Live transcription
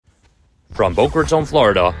From Boca Raton,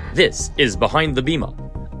 Florida, this is Behind the Bima.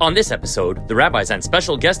 On this episode, the rabbis and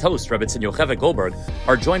special guest host, Rebbetzin Yocheved Goldberg,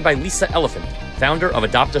 are joined by Lisa Elefant, founder of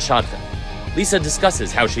Adopt a Shadchan. Lisa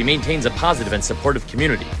discusses how she maintains a positive and supportive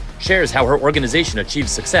community, shares how her organization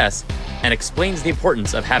achieves success, and explains the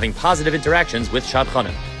importance of having positive interactions with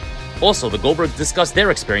Shadchanim. Also, the Goldbergs discuss their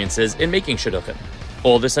experiences in making shidduchim.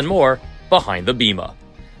 All this and more, Behind the Bima.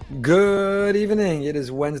 Good evening. It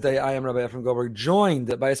is Wednesday. I am Rabbi Efrem Goldberg,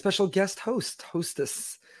 joined by a special guest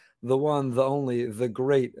hostess, the one, the only, the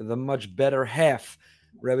great, the much better half,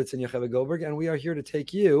 Rebbetzin Yocheved Goldberg, and we are here to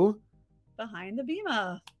take you behind the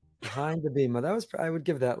bima. Behind the bima. That was, I would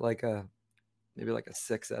give that maybe like a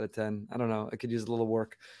 6 out of 10. I don't know. I could use a little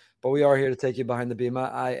work, but we are here to take you behind the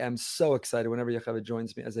bima. I am so excited whenever Yocheved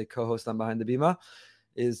joins me as a co-host on Behind the Bima.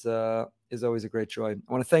 Is always a great joy.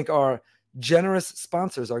 I want to thank our generous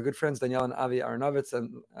sponsors, our good friends Danielle and Avi Aronovitz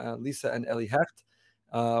and Lisa and Eli Hecht,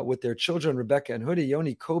 with their children Rebecca and Hoodie,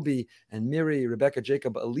 Yoni, Kobe and Miri, Rebecca,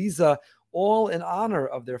 Jacob, Eliza, all in honor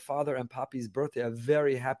of their father and Poppy's birthday. A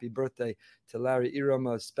very happy birthday to Larry Iram,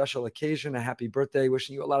 a special occasion, a happy birthday.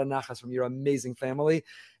 Wishing you a lot of nachas from your amazing family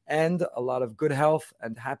and a lot of good health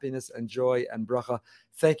and happiness and joy and bracha.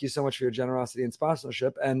 Thank you so much for your generosity and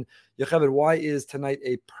sponsorship. And Yocheved, why is tonight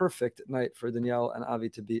a perfect night for Danielle and Avi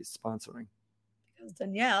to be sponsoring? Because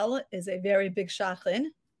Danielle is a very big shadchan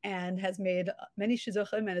and has made many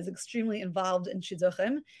shidduchim and is extremely involved in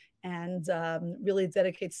shidduchim and really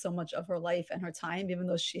dedicates so much of her life and her time, even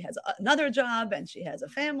though she has another job and she has a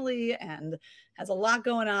family and has a lot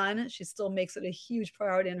going on. She still makes it a huge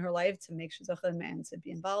priority in her life to make shidduchim and to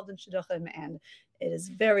be involved in shidduchim. And it is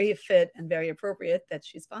very fit and very appropriate that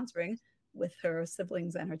she's sponsoring with her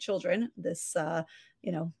siblings and her children this,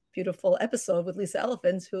 beautiful episode with Lisa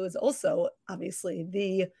Elefant, who is also obviously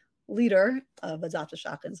the leader of Adopt a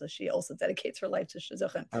Shadchan. So she also dedicates her life to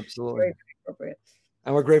shidduchim. Absolutely. Very, very appropriate.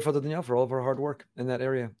 And we're grateful to Danielle for all of her hard work in that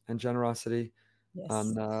area and generosity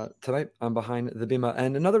on tonight on Behind the Bima.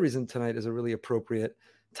 And another reason tonight is a really appropriate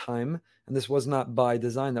time, and this was not by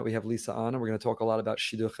design that we have Lisa on, and we're going to talk a lot about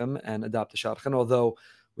shidduchim and Adopt a Shadchan, although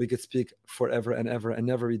we could speak forever and ever and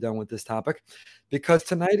never be done with this topic, because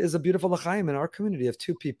tonight is a beautiful l'chaim in our community of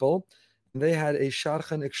two people. They had a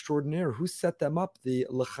Shadchan extraordinaire. Who set them up, the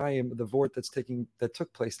l'chaim, the vort that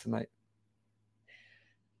took place tonight?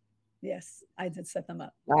 Yes, I did set them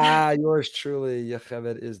up. Yours truly,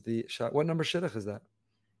 Yocheved, is the shot. What number shidduch is that?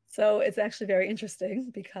 So it's actually very interesting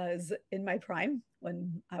because in my prime,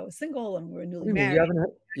 when I was single and we were newly married,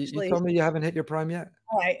 you told me you haven't hit your prime yet.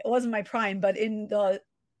 Right, it wasn't my prime, but in the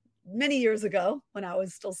many years ago when I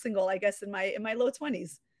was still single, I guess in my low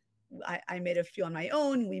 20s, I made a few on my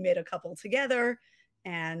own. We made a couple together,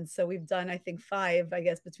 and so we've done, I think, 5, I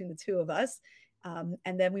guess, between the two of us,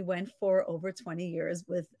 and then we went for over 20 years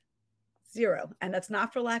with 0. And that's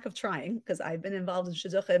not for lack of trying, because I've been involved in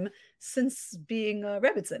shidduchim since being a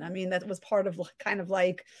Rebbetzin. I mean, that was part of kind of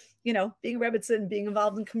like, being a Rebbetzin, being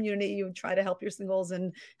involved in community. You try to help your singles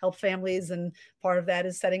and help families. And part of that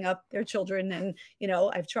is setting up their children. And,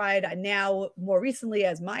 I've tried now more recently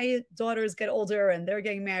as my daughters get older and they're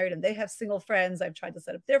getting married and they have single friends. I've tried to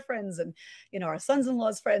set up their friends and, our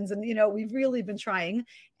sons-in-law's friends. And, we've really been trying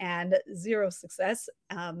and 0 success.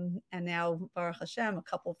 And now, Baruch Hashem, a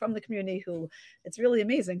couple from the community who it's really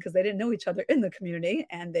amazing because they didn't know each other in the community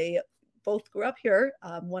and they both grew up here,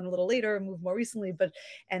 one a little later, moved more recently,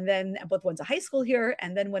 and then both went to high school here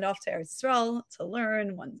and then went off to Eretz Israel to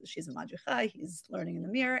learn. She's a madricha, he's learning in the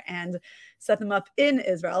Mir, and set them up in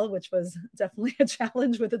Israel, which was definitely a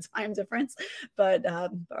challenge with the time difference. But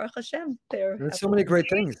Baruch Hashem, there's so many great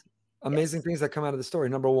things, amazing things that come out of the story.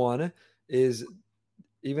 Number one is,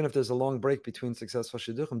 even if there's a long break between successful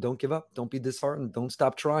shidduchim, don't give up. Don't be disheartened. Don't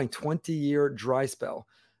stop trying. 20-year dry spell,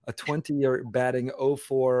 a 20-year batting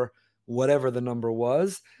 0-4, whatever the number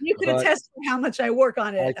was. You can attest to how much I work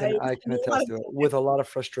on it. I can attest to it with a lot of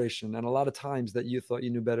frustration and a lot of times that you thought you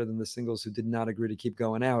knew better than the singles who did not agree to keep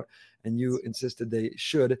going out, and you insisted they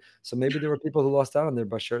should. So maybe there were people who lost out on their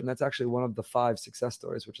bus shirt, and that's actually one of the 5 success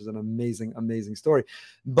stories, which is an amazing, amazing story.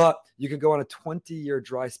 But you could go on a 20-year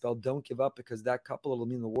dry spell. Don't give up, because that couple will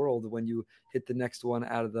mean the world when you hit the next one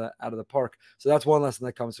out of the park. So that's one lesson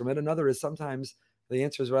that comes from it. Another is sometimes the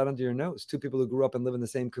answer is right under your nose. 2 people who grew up and live in the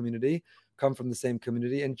same community, come from the same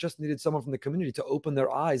community, and just needed someone from the community to open their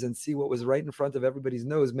eyes and see what was right in front of everybody's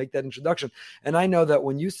nose, make that introduction. And I know that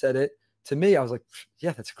when you said it to me, I was like,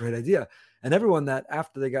 yeah, that's a great idea. And everyone that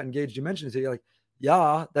after they got engaged, you mentioned it to you, like,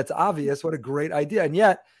 yeah, that's obvious. What a great idea. And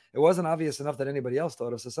yet it wasn't obvious enough that anybody else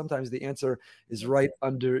thought of. So sometimes the answer is right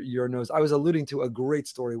under your nose. I was alluding to a great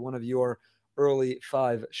story, one of your early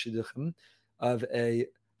 5 shidduchim, of a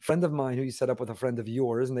friend of mine who you set up with a friend of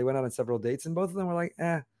yours, and they went out on several dates, and both of them were like,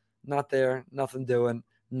 not there, nothing doing,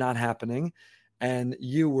 not happening. And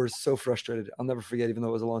you were so frustrated. I'll never forget, even though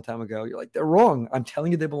it was a long time ago. You're like, they're wrong. I'm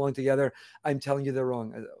telling you they belong together. I'm telling you they're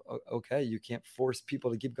wrong. Okay, you can't force people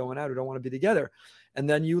to keep going out who don't want to be together. And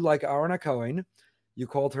then you, like Aaron Cohen, you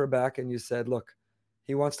called her back and you said, look,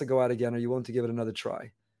 he wants to go out again. Are you willing to give it another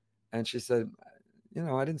try? And she said,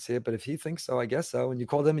 I didn't see it, but if he thinks so, I guess so. And you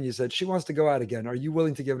called him and you said, she wants to go out again. Are you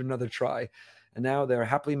willing to give it another try? And now they're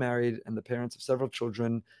happily married and the parents of several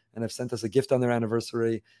children and have sent us a gift on their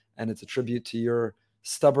anniversary. And it's a tribute to your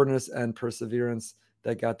stubbornness and perseverance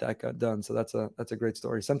that got done. So that's a great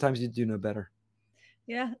story. Sometimes you do know better.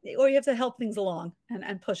 Yeah. Or you have to help things along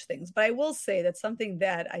and push things. But I will say that something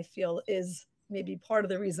that I feel is maybe part of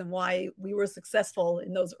the reason why we were successful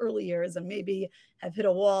in those early years and maybe have hit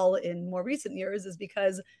a wall in more recent years is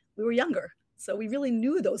because we were younger. So we really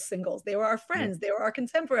knew those singles. They were our friends. They were our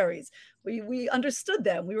contemporaries. We understood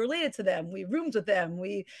them. We related to them. We roomed with them.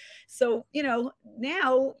 So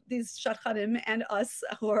now these Shadchanim and us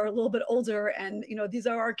who are a little bit older, and these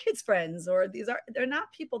are our kids' friends, or they're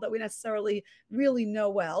not people that we necessarily really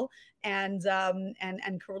know well and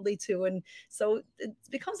can relate to, and so it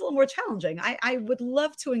becomes a little more challenging. I would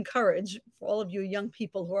love to encourage for all of you young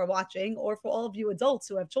people who are watching, or for all of you adults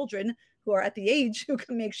who have children who are at the age who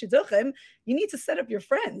can make shidduchim, you need to set up your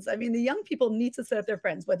friends. I mean, the young people need to set up their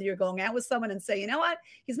friends, whether you're going out with someone and say, you know what,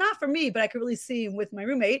 he's not for me, but I could really see him with my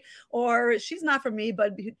roommate, or she's not for me,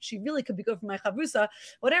 but she really could be good for my chavrusa.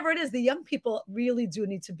 Whatever it is, the young people really do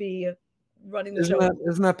need to be running the show.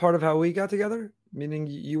 Isn't that part of how we got together? Meaning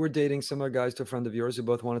you were dating similar guys to a friend of yours who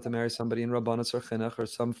both wanted to marry somebody in Rabbanis or Chinuch or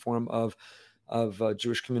some form of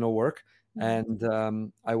Jewish communal work. And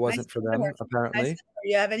I wasn't for them, apparently. Do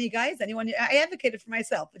you have any guys? Anyone? I advocated for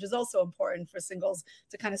myself, which is also important for singles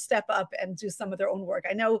to kind of step up and do some of their own work.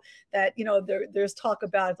 I know that there's talk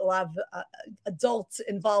about a lot of adult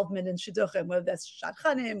involvement in shidduchim, whether that's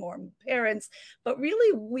shadchanim or parents, but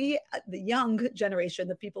really we, the young generation,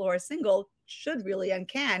 the people who are single, should really and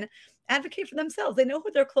can advocate for themselves. They know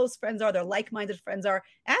who their close friends are, their like-minded friends are.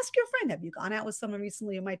 Ask your friend, have you gone out with someone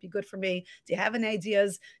recently who might be good for me? Do you have any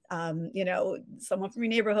ideas? Someone from your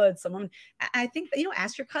neighborhood, I think that,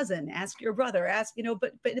 ask your cousin, ask your brother,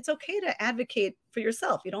 but it's okay to advocate for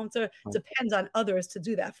yourself. You don't have to depend on others to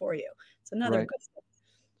do that for you. It's another good step.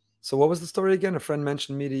 So what was the story again? A friend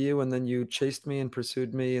mentioned me to you and then you chased me and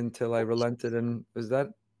pursued me until I relented. And is that,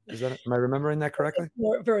 am I remembering that correctly?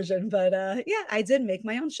 More version, but yeah, I did make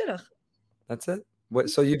my own shidduch. That's it.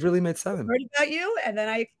 So you've really made 7. I heard about you, and then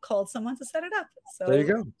I called someone to set it up. So there you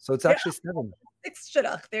go. So it's actually 7. 6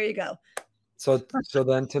 shidduch. There you go. So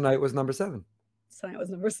then tonight was number 7. Tonight was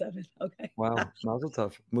number 7. Okay. Wow, mazel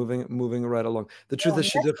tov. Moving right along. The truth is,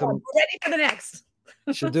 shidduchim. We're ready for the next.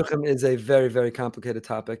 Shidduchim is a very, very complicated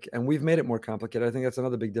topic, and we've made it more complicated. I think that's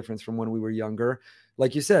another big difference from when we were younger.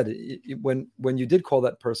 Like you said, when you did call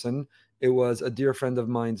that person, it was a dear friend of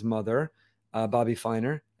mine's mother, Bobby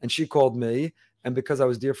Feiner, and she called me. And because I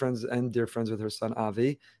was dear friends with her son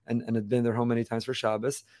Avi, and had been in their home many times for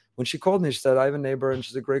Shabbos, when she called me, she said, "I have a neighbor, and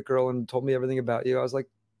she's a great girl, and told me everything about you." I was like,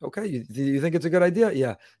 "Okay, you think it's a good idea?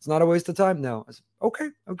 Yeah, it's not a waste of time." No, I said, "Okay,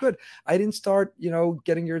 oh good." I didn't start,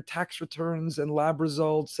 getting your tax returns and lab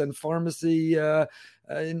results and pharmacy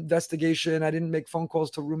investigation. I didn't make phone calls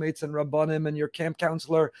to roommates and rabbanim and your camp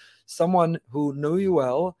counselor. Someone who knew you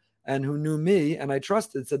well and who knew me and I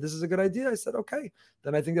trusted said, "This is a good idea." I said, "Okay,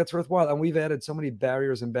 then I think that's worthwhile." And we've added so many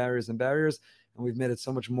barriers and barriers and barriers, and we've made it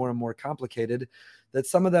so much more and more complicated that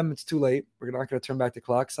some of them it's too late. We're not going to turn back the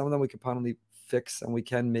clock. Some of them we can probably fix and we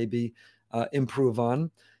can maybe improve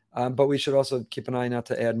on. But we should also keep an eye not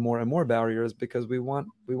to add more and more barriers, because we want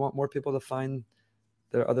more people to find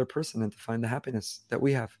their other person and to find the happiness that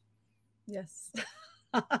we have. Yes.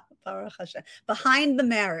 Baruch Hashem. Behind the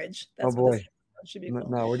marriage. That's boy. Should be cool.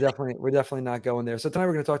 No, we're definitely not going there. So tonight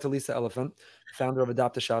we're going to talk to Lisa Elefant, founder of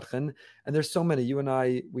Adopt a Shadchan. And there's so many. You and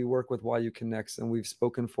I, we work with YU Connects, and we've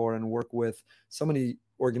spoken for and work with so many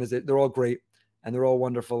organizations. They're all great and they're all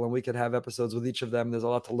wonderful, and we could have episodes with each of them. There's a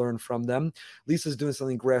lot to learn from them. Lisa's doing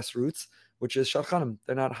something grassroots, which is Shadchanim.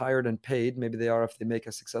 They're not hired and paid. Maybe they are if they make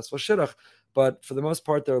a successful shidduch. But for the most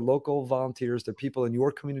part, they're local volunteers. They're people in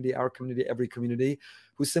your community, our community, every community,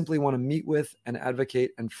 who simply want to meet with and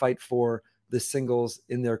advocate and fight for the singles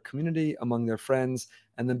in their community, among their friends,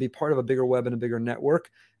 and then be part of a bigger web and a bigger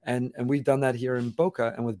network. And we've done that here in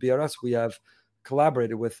Boca. And with BRS, we have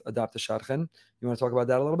collaborated with Adopt a Shadchan. You want to talk about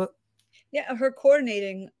that a little bit? Yeah, her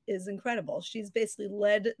coordinating is incredible. She's basically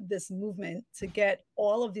led this movement to get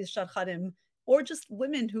all of these shadchanim, or just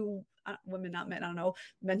women who women, not men. I don't know.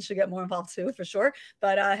 Men should get more involved too, for sure.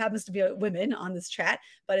 But happens to be women on this chat.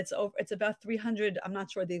 But it's about 300. I'm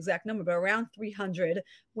not sure the exact number, but around 300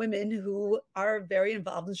 women who are very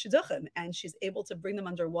involved in shidduchim, and she's able to bring them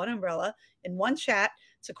under one umbrella in one chat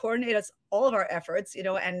to coordinate us all of our efforts,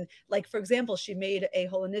 and like, for example, she made a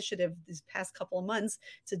whole initiative these past couple of months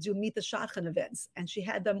to do Meet the Shadchan events, and she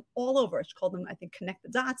had them all over. She called them, I think, Connect the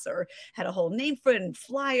Dots, or had a whole name for it and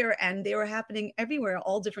flyer, and they were happening everywhere,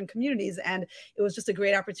 all different communities, and it was just a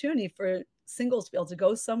great opportunity for singles to be able to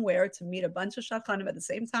go somewhere to meet a bunch of shadchanim at the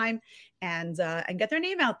same time, and get their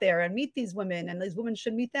name out there and meet these women, and these women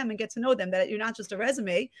should meet them and get to know them, that you're not just a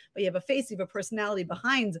resume, but you have a face, you have a personality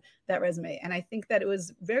behind that resume. And I think that it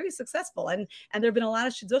was very successful, and there have been a lot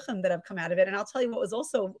of shidduchim that have come out of it. And I'll tell you what's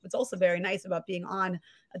also very nice about being on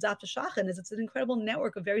Adopt a Shadchan is it's an incredible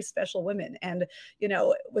network of very special women. And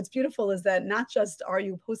what's beautiful is that not just are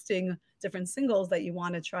you posting different singles that you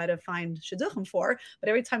want to try to find shidduchim for, but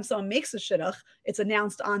every time someone makes a shidduch, it's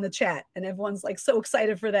announced on the chat, and everyone's like so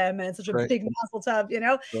excited for them, and it's such a big mazel tov.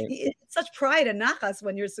 It's such pride and nachas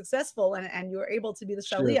when you're successful and you're able to be the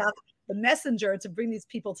shaliach, the messenger, to bring these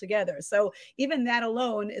people together. So even that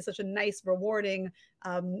alone is such a nice, rewarding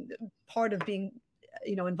part of being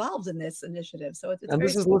involved in this initiative. So it's and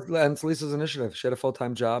this is Lisa's initiative. She had a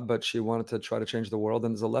full-time job, but she wanted to try to change the world.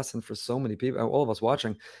 And there's a lesson for so many people, all of us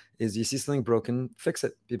watching, is you see something broken, fix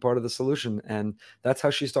it, be part of the solution. And that's how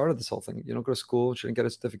she started this whole thing. You don't go to school, she didn't get a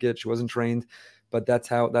certificate, she wasn't trained, but that's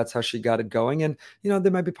how she got it going. And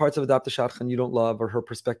there might be parts of Adopt a Shadchan you don't love, or her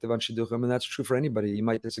perspective on shidduchim, and that's true for anybody. You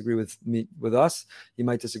might disagree with us, you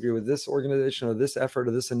might disagree with this organization or this effort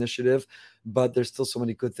or this initiative, but there's still so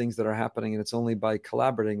many good things that are happening, and it's only by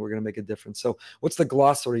collaborating we're going to make a difference. So what's the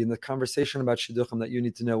glossary in the conversation about shidduchim that you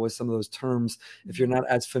need to know? With some of those terms, if you're not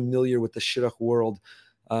as familiar with the shidduch world,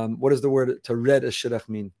 what does the word to read a shidduch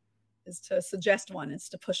mean? Is to suggest one. It's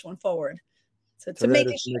to push one forward. To make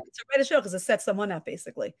a shidduch is to set someone up,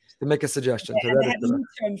 basically. To make a suggestion. And they have the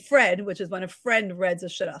term Fred, which is when a friend reads a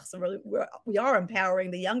shidduch. So really, we are empowering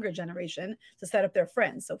the younger generation to set up their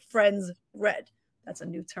friends. So friends read. That's a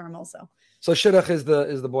new term also. So shidduch is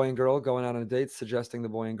the boy and girl going out on a date, suggesting the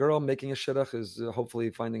boy and girl. Making a shidduch is hopefully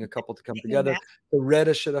finding a couple to come together. To read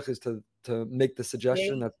a shidduch is to make the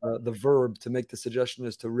suggestion. That's the verb. To make the suggestion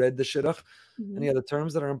is to read the shidduch. Mm-hmm. Any other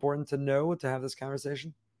terms that are important to know to have this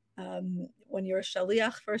conversation? When you're a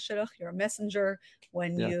shaliach for a shidduch, you're a messenger.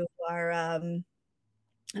 When you are,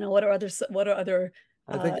 what are other?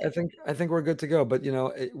 I think we're good to go. But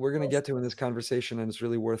we're going to get to in this conversation, and it's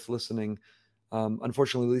really worth listening.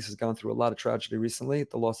 Unfortunately, Lisa's gone through a lot of tragedy recently.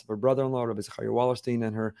 The loss of her brother-in-law, Rabbi Zachariah Wallerstein,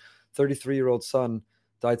 and her 33-year-old son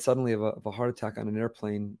died suddenly of a heart attack on an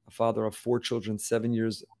airplane. A father of 4 children, 7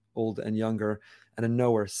 years old and younger, and a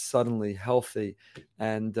knower, suddenly healthy.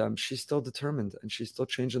 And she's still determined, and she's still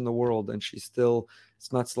changing the world, and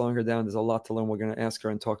it's not slowing her down. There's a lot to learn. We're going to ask her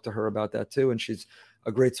and talk to her about that too. And she's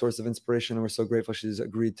a great source of inspiration, and we're so grateful she's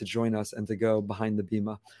agreed to join us and to go behind the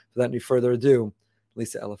bima. Without any further ado,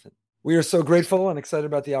 Lisa Elefant. We are so grateful and excited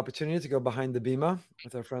about the opportunity to go behind the bima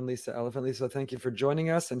with our friend Lisa Elefant. Lisa, thank you for joining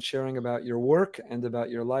us and sharing about your work and about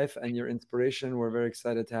your life and your inspiration. We're very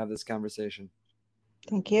excited to have this conversation.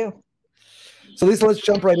 Thank you. So Lisa, let's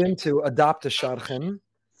jump right into Adopt a Shadchan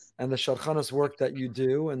and the Shadchanos work that you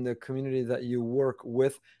do and the community that you work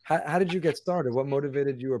with. How did you get started? What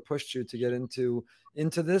motivated you or pushed you to get into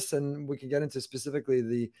this? And we can get into specifically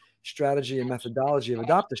the strategy and methodology of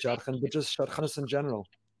Adopt a Shadchan, but just Shadchanos in general.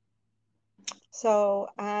 So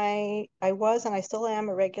I was, and I still am,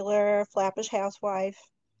 a regular Flatbush housewife,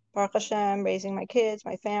 Baruch Hashem, raising my kids,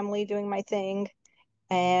 my family, doing my thing.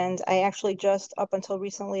 And I actually just, up until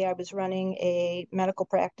recently, I was running a medical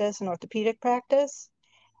practice, an orthopedic practice.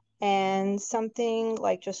 And something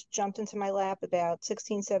like just jumped into my lap about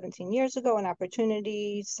 16, 17 years ago, an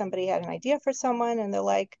opportunity. Somebody had an idea for someone, and they're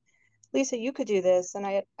like, Lisa, you could do this. And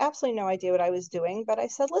I had absolutely no idea what I was doing, but I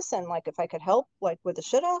said, listen, like if I could help, like with the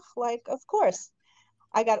shidduch, like, of course.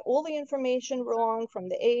 I got all the information wrong, from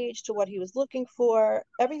the age to what he was looking for.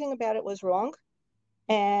 Everything about it was wrong.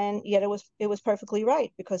 And yet it was perfectly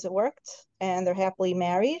right, because it worked, and they're happily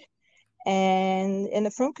married. And in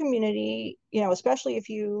the frum community, especially if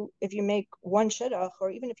you make one shidduch,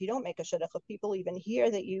 or even if you don't make a shidduch, if people even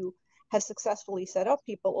hear that you have successfully set up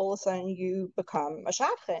people, all of a sudden you become a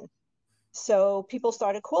shadchan. So people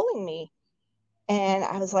started calling me, and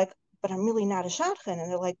I was like, but I'm really not a shadchan.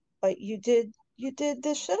 And they're like, but you did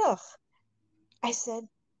this shidduch. I said,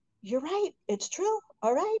 you're right. It's true.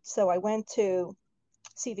 All right. So I went to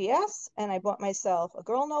CVS and I bought myself a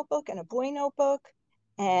girl notebook and a boy notebook.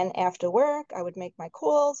 And after work, I would make my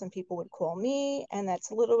calls and people would call me. And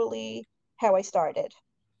that's literally how I started,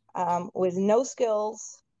 with no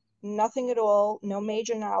skills, nothing at all, no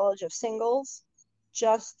major knowledge of singles,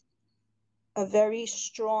 just a very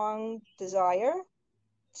strong desire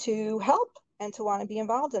to help and to want to be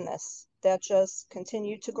involved in this that just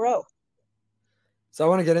continued to grow. So I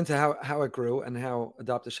want to get into how it grew and how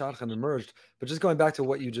Adopt a Shadchan emerged. But just going back to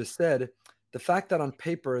what you just said, the fact that on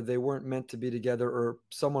paper they weren't meant to be together, or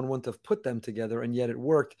someone wouldn't have put them together, and yet it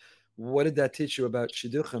worked. What did that teach you about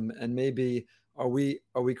shidduchim? And maybe are we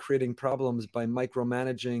creating problems by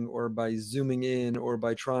micromanaging, or by zooming in, or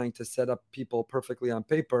by trying to set up people perfectly on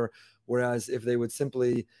paper? Whereas if they would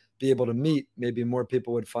simply be able to meet, maybe more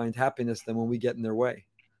people would find happiness than when we get in their way.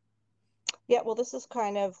 Yeah, well, this is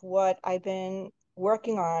kind of what I've been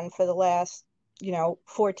working on for the last,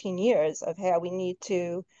 14 years, of how we need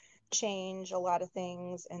to change a lot of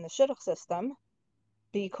things in the shidduch system,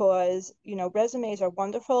 because, resumes are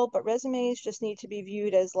wonderful, but resumes just need to be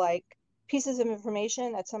viewed as like pieces of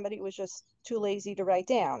information that somebody was just too lazy to write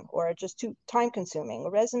down, or just too time consuming. A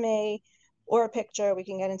resume or a picture, we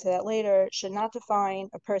can get into that later, should not define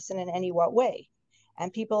a person in any what way.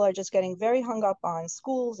 And people are just getting very hung up on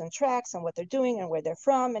schools and tracks and what they're doing and where they're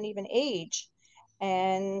from and even age.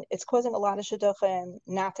 And it's causing a lot of shidduchim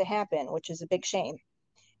not to happen, which is a big shame.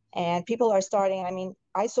 And people are starting,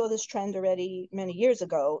 I saw this trend already many years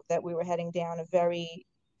ago, that we were heading down a very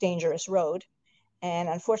dangerous road. And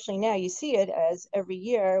unfortunately now you see it as every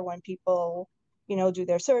year when people, do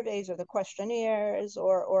their surveys or the questionnaires,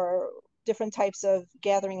 or different types of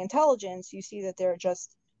gathering intelligence, you see that there are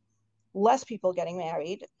just less people getting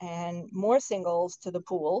married and more singles to the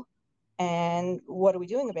pool. And what are we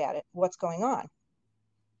doing about it? What's going on?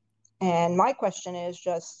 And my question is,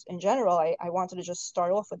 just in general, I wanted to just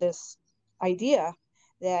start off with this idea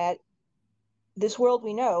that this world,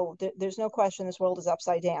 we know, there's no question this world is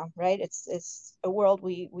upside down, right? It's a world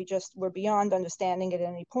we're beyond understanding at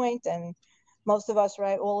any point. And most of us,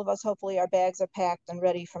 right, all of us, hopefully our bags are packed and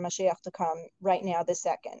ready for Mashiach to come right now, this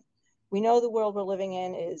second. We know the world we're living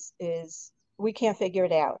in is we can't figure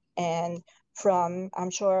it out. And I'm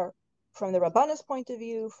sure from the Rabbanah's point of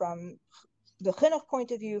view, from the chinuch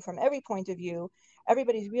point of view, from every point of view,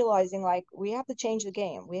 everybody's realizing, like, we have to change the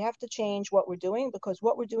game. We have to change what we're doing, because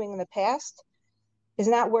what we're doing in the past is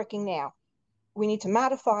not working now. We need to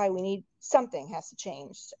modify. Something has to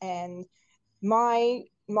change. And my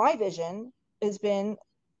vision has been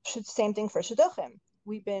same thing for shidduchim.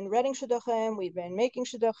 We've been reading shidduchim, we've been making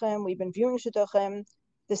shidduchim, we've been viewing shidduchim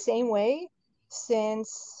the same way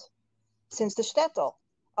since the shtetl,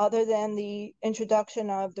 other than the introduction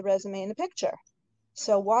of the resume and the picture.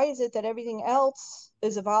 So why is it that everything else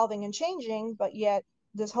is evolving and changing, but yet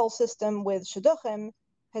this whole system with shidduchim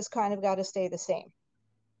has kind of got to stay the same?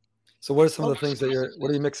 So what are some of the things what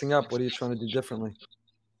are you mixing up? What are you trying to do differently?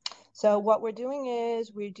 So what we're doing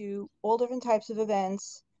is we do all different types of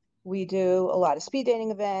events. We do a lot of speed dating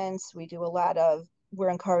events. We're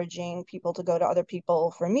encouraging people to go to other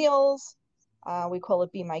people for meals. We call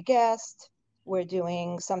it Be My Guest. We're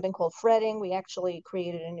doing something called fretting. We actually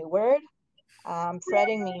created a new word.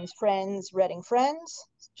 Fretting means friends, reading friends.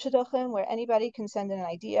 Shidduchim, where anybody can send in an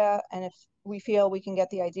idea. And if we feel we can get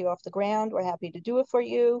the idea off the ground, we're happy to do it for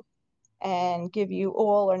you and give you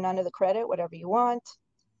all or none of the credit, whatever you want.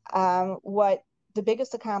 What the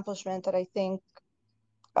biggest accomplishment that I think,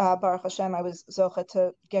 Baruch Hashem, I was zocha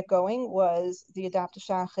to get going, was the Adopt a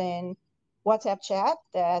Shadchan WhatsApp chat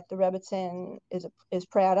that the Rebbetzin is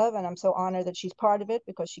proud of, and I'm so honored that she's part of it,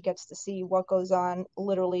 because she gets to see what goes on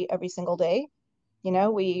literally every single day.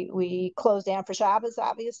 We close down for Shabbos,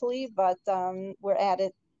 obviously, but we're at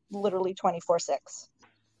it literally 24/6.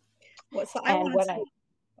 Well, so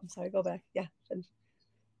I'm sorry, go back. Yeah.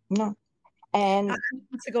 No. And I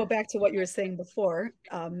want to go back to what you were saying before,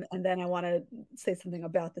 and then I want to say something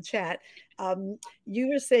about the chat. You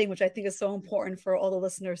were saying, which I think is so important for all the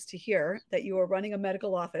listeners to hear, that you were running a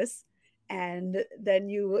medical office, and then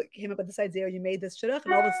you came up with this idea, you made this shidduch,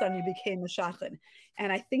 and all of a sudden you became a shadchan.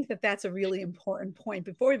 And I think that that's a really important point.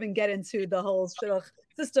 Before we even get into the whole shidduch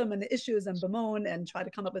system and the issues and bemon and try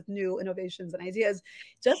to come up with new innovations and ideas,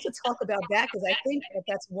 just to talk about that, because I think that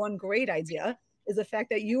that's one great idea, is the fact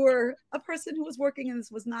that you were a person who was working and this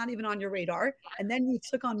was not even on your radar. And then you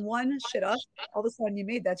took on one shidduch. All of a sudden you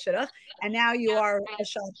made that shidduch, and now you are a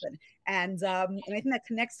shadchan. And I think that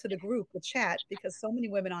connects to the group, the chat, because so many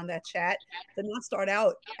women on that chat did not start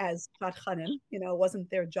out as shadchanim. Wasn't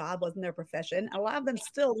their job, wasn't their profession. A lot of them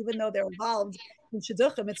still, even though they're involved in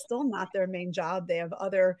shidduchim, it's still not their main job. They have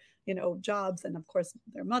other, jobs, and of course,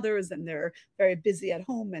 they're mothers, and they're very busy at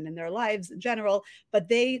home and in their lives in general. But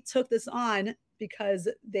they took this on because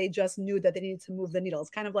they just knew that they needed to move the needle. It's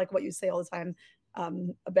kind of like what you say all the time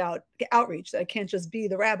about outreach. That it can't just be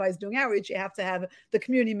the rabbis doing outreach. You have to have the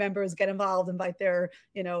community members get involved, invite their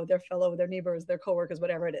neighbors, their coworkers,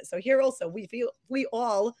 whatever it is. So here also, we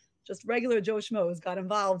all, just regular Joe Schmoes, got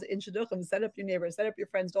involved in shidduchim. Set up your neighbors, set up your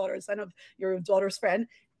friend's daughter, set up your daughter's friend.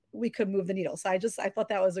 We could move the needle. So I thought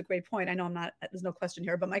that was a great point. I know there's no question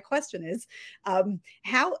here, but my question is,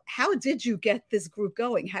 how did you get this group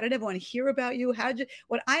going? How did everyone hear about you?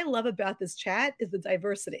 What I love about this chat is the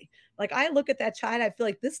diversity. Like, I look at that chat, I feel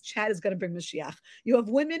like this chat is going to bring Mashiach. You have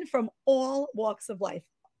women from all walks of life.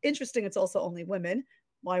 Interesting, it's also only women.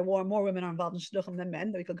 Why more women are involved in shidduchim than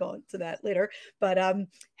men? We could go into that later. But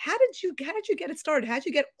how did you get it started? How did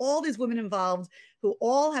you get all these women involved who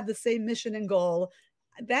all have the same mission and goal?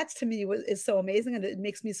 That's, to me, is so amazing, and it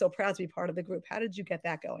makes me so proud to be part of the group. How did you get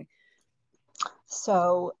that going?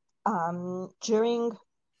 So during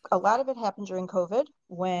a lot of it happened during COVID,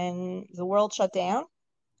 when the world shut down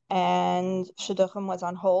and shidduchim was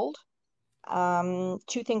on hold.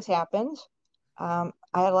 Two things happened. I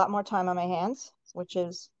had a lot more time on my hands, which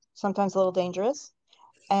is sometimes a little dangerous.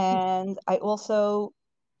 And I also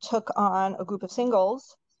took on a group of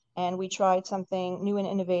singles, and we tried something new and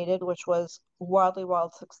innovative, which was wildly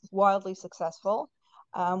successful,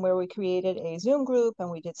 where we created a Zoom group,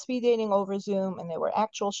 and we did speed dating over Zoom, and there were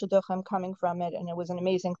actual shidduchim coming from it, and it was an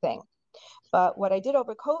amazing thing. But what I did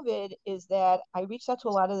over COVID is that I reached out to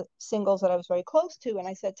a lot of singles that I was very close to, and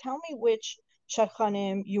I said, tell me which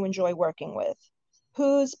shadchanim you enjoy working with.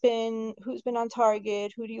 Who's been on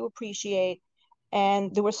target? Who do you appreciate?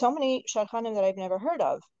 And there were so many shadchanim that I've never heard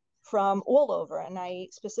of from all over. And I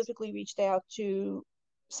specifically reached out to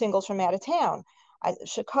singles from out of town,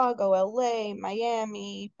 Chicago, LA,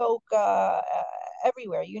 Miami, Boca,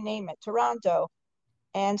 everywhere, you name it, Toronto.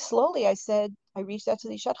 And slowly I reached out to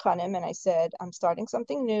these shadchanim and I said, I'm starting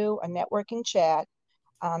something new, a networking chat.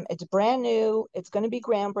 It's brand new. It's going to be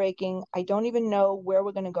groundbreaking. I don't even know where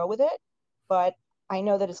we're going to go with it, but I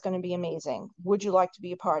know that it's going to be amazing. Would you like to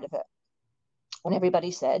be a part of it? And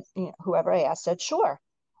everybody said, whoever I asked said, sure.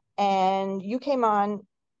 And you came on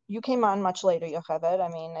much later, Yocheved. I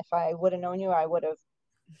mean, if I would have known you, I would have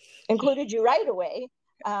included you right away.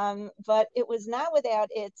 But it was not without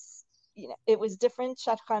it was different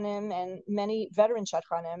shadchanim and many veteran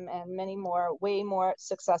shadchanim and many more, way more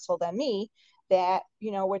successful than me that,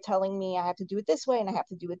 were telling me I have to do it this way and I have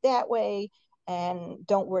to do it that way, and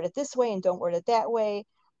don't word it this way and don't word it that way.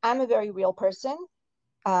 I'm a very real person.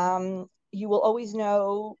 You will always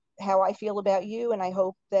know how I feel about you, and I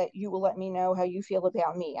hope that you will let me know how you feel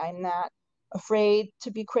about me. I'm not afraid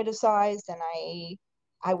to be criticized, and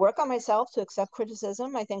I work on myself to accept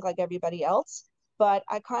criticism, I think, like everybody else. But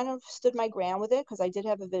I kind of stood my ground with it because I did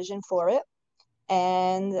have a vision for it.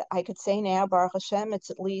 And I could say now, Baruch Hashem,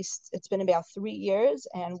 it's been about 3 years,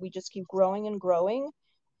 and we just keep growing and growing.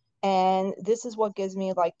 And this is what gives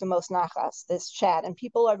me like the most nachas, this chat. And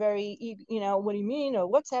people are very, what do you mean? Or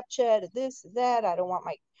WhatsApp chat, this, that. I don't want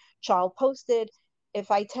my child posted.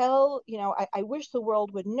 If I tell, I wish the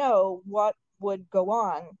world would know what would go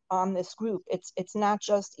on this group. It's not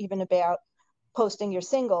just even about posting your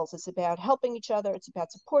singles. It's about helping each other. It's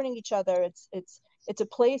about supporting each other. It's a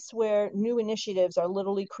place where new initiatives are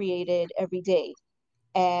literally created every day.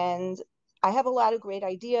 And I have a lot of great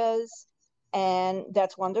ideas, and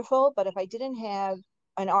that's wonderful. But if I didn't have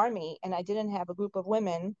an army and I didn't have a group of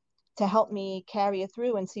women to help me carry it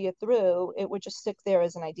through and see it through, it would just sit there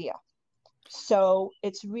as an idea. So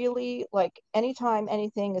it's really like anytime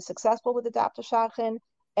anything is successful with Adopt a Shadchan,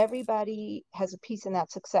 everybody has a piece in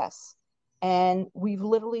that success. And we've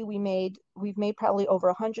made probably over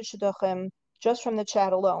 100 shidduchim just from the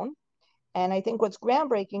chat alone. And I think what's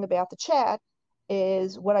groundbreaking about the chat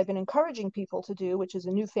is what I've been encouraging people to do, which is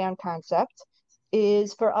a newfound concept,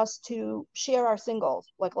 is for us to share our singles.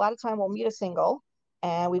 Like, a lot of time we'll meet a single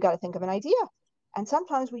and we've got to think of an idea. And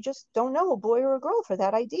sometimes we just don't know a boy or a girl for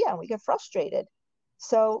that idea, and we get frustrated.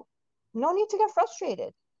 So no need to get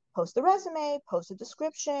frustrated. Post the resume, post a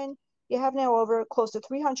description. You have now over close to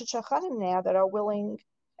 300 shadchanim now that are willing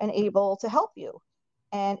and able to help you.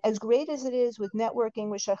 And as great as it is with networking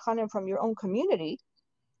with shadchanim from your own community,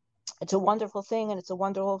 it's a wonderful thing, and it's a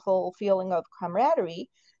wonderful feeling of camaraderie.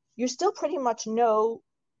 You still pretty much know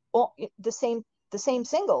the same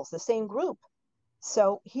singles, the same group.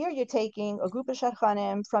 So here you're taking a group of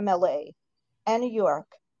Shadchanim from LA and New York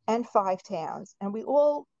and 5 towns, and we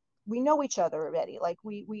know each other already. Like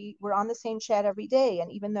we're on the same chat every day,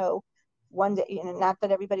 and even though one day, not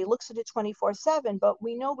that everybody looks at it 24/7, but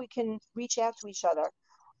we know we can reach out to each other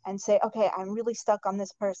and say, okay, I'm really stuck on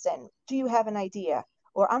this person. Do you have an idea?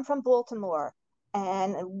 Or I'm from Baltimore,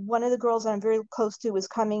 and one of the girls that I'm very close to is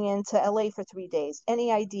coming into LA for 3 days.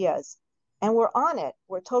 Any ideas? And we're on it.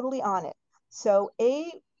 We're totally on it. So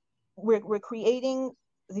we're creating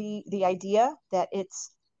the idea that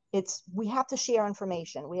we have to share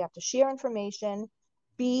information. We have to share information.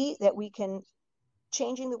 B, that we can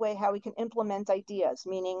changing the way how we can implement ideas,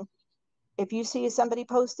 meaning if you see somebody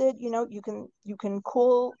posted, you can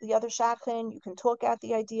call the other shadchan, you can talk out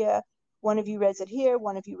the idea. One of you reads it here,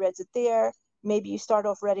 one of you reads it there. Maybe you start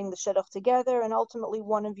off reading the shidduch together, and ultimately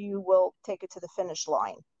one of you will take it to the finish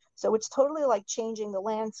line. So it's totally like changing the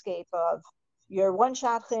landscape of you're one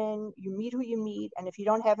shadchan, you meet who you meet, and if you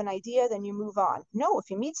don't have an idea, then you move on. No, if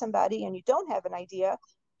you meet somebody and you don't have an idea,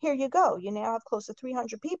 here you go. You now have close to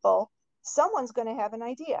 300 people. Someone's going to have an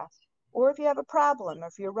idea. Or if you have a problem, or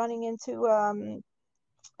if you're running into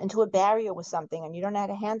a barrier with something and you don't know how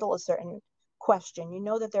to handle a certain question, you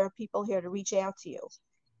know that there are people here to reach out to you.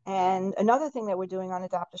 And another thing that we're doing on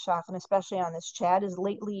Adopt a Shadchan, especially on this chat, is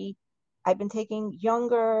lately I've been taking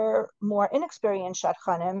younger, more inexperienced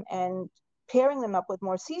shadchanim and pairing them up with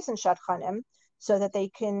more seasoned shadchanim so that they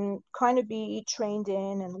can kind of be trained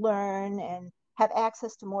in and learn and have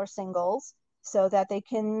access to more singles so that they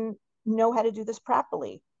can know how to do this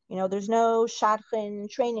properly. There's no shadchan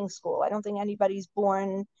training school. I don't think anybody's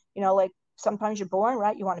born, like sometimes you're born,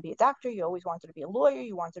 right? You want to be a doctor. You always wanted to be a lawyer.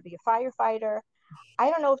 You wanted to be a firefighter. I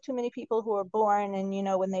don't know of too many people who were born and,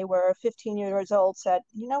 when they were 15 years old said,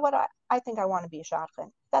 you know what, I think I want to be a shadchan.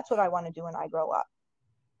 That's what I want to do when I grow up.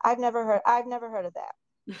 I've never heard of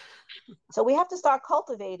that. So we have to start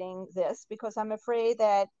cultivating this because I'm afraid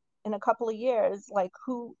that in a couple of years, like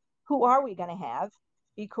who are we going to have?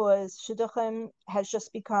 Because shidduchim has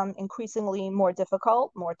just become increasingly more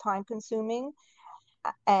difficult, more time consuming,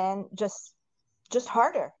 and just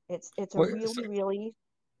harder. It's a really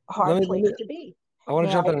hard place to be. I want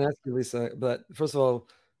to jump in and ask you, Lisa, but first of all,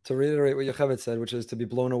 to reiterate what Yocheved said, which is to be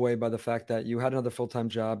blown away by the fact that you had another full-time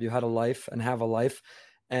job, you had a life and have a life,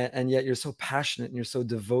 and yet you're so passionate and you're so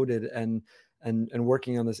devoted and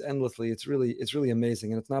working on this endlessly. It's really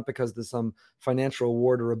amazing. And it's not because there's some financial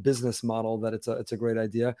reward or a business model that it's a great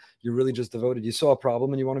idea. You're really just devoted. You saw a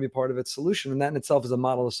problem and you want to be part of its solution. And that in itself is a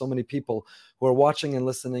model of so many people who are watching and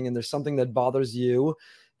listening. And there's something that bothers you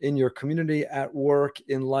in your community, at work,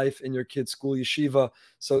 in life, in your kid's school, yeshiva.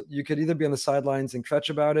 So you could either be on the sidelines and kvetch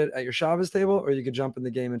about it at your Shabbos table, or you could jump in the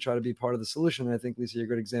game and try to be part of the solution. And I think, Lisa, you're a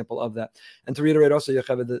good example of that. And to reiterate also,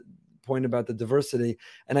 Yocheved, the point about the diversity,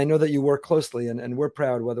 and I know that you work closely, and we're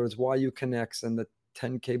proud, whether it's YU Connects and the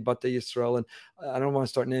 10K Batei Yisrael, and I don't want to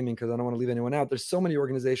start naming because I don't want to leave anyone out. There's so many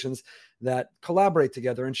organizations that collaborate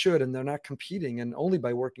together and should, and they're not competing, and only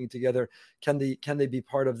by working together can they be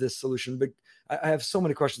part of this solution. But I have so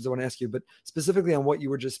many questions I want to ask you, but specifically on what you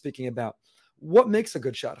were just speaking about. What makes a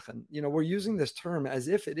good shadchan? We're using this term as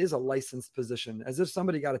if it is a licensed position, as if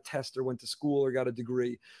somebody got a test or went to school or got a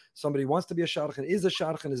degree. Somebody wants to be a shadchan, is a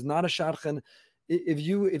shadchan, is not a shadchan. If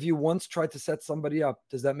you once tried to set somebody up,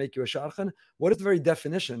 does that make you a shadchan? What is the very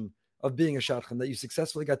definition of being a shadchan? That you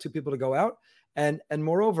successfully got two people to go out? And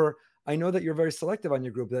moreover, I know that you're very selective on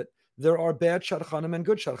your group, that there are bad shadchanim and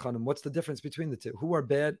good shadchanim. What's the difference between the two? Who are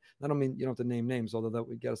bad? I don't mean you don't have to name names, although that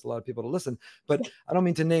would get us a lot of people to listen. But I don't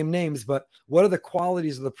mean to name names, but what are the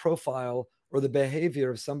qualities of the profile or the behavior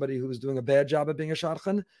of somebody who is doing a bad job of being a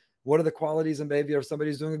shadchan? What are the qualities and behavior of somebody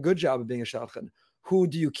who's doing a good job of being a shadchan? Who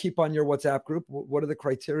do you keep on your WhatsApp group? What are the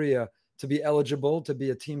criteria to be eligible, to be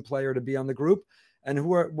a team player, to be on the group? And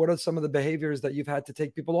what are some of the behaviors that you've had to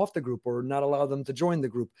take people off the group or not allow them to join the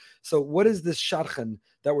group? So what is this shadchan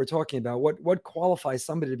that we're talking about? What qualifies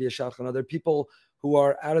somebody to be a shadchan? Are there people who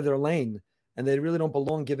are out of their lane and they really don't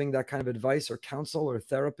belong giving that kind of advice or counsel or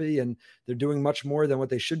therapy, and they're doing much more than what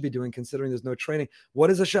they should be doing considering there's no training?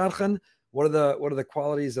 What is a shadchan? What are the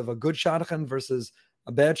qualities of a good shadchan versus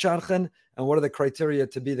a bad shadchan? And what are the criteria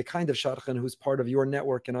to be the kind of shadchan who's part of your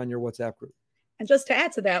network and on your WhatsApp group? And just to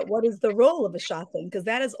add to that, what is the role of a shadchan? Because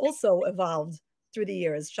that has also evolved through the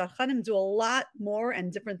years. Shadchanim do a lot more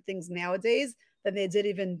and different things nowadays than they did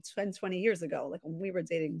even 10, 20 years ago, like when we were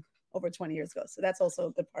dating over 20 years ago. So that's also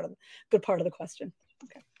a good part of the question.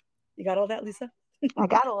 Okay. You got all that, Lisa? I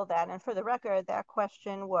got all of that. And for the record, that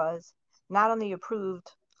question was not on the approved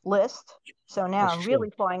list. So now I'm really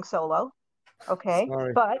flying solo. Okay.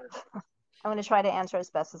 Sorry. But I'm going to try to answer as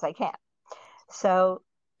best as I can. So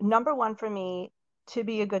number one for me to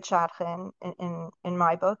be a good shadchan in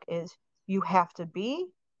my book is you have to be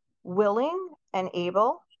willing and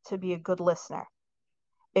able to be a good listener.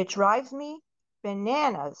 It drives me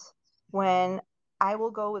bananas when I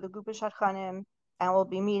will go with a group of shadchanim and we'll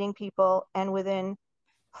be meeting people, and within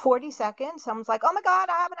 40 seconds, someone's like, oh my God,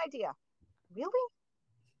 I have an idea. Really?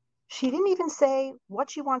 She didn't even say what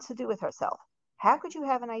she wants to do with herself. How could you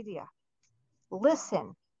have an idea?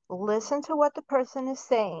 Listen. Listen to what the person is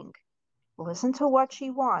saying. Listen to what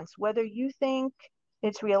she wants. Whether you think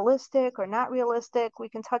it's realistic or not realistic, we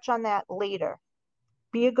can touch on that later.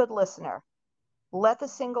 Be a good listener. Let the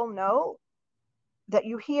single know that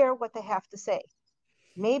you hear what they have to say.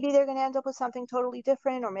 Maybe they're going to end up with something totally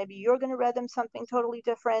different, or maybe you're going to read them something totally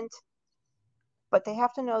different, but they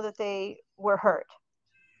have to know that they were heard.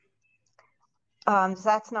 So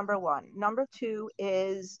that's number one. Number two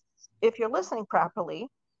is, if you're listening properly,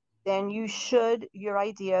 then your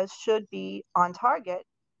ideas should be on target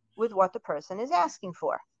with what the person is asking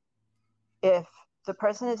for. If the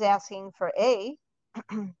person is asking for A,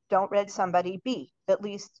 don't read somebody B, at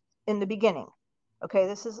least in the beginning. Okay,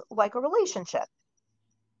 this is like a relationship.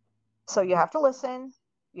 So you have to listen,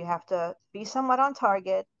 you have to be somewhat on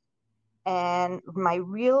target. And my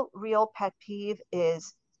real pet peeve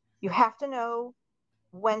is you have to know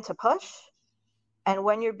when to push and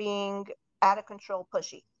when you're being out of control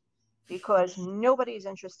pushy, because nobody's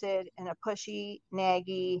interested in a pushy,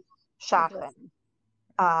 naggy shadchan.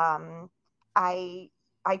 I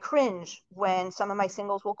cringe when some of my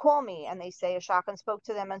singles will call me and they say a shadchan spoke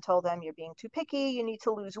to them and told them, you're being too picky, you need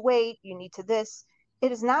to lose weight, you need to this.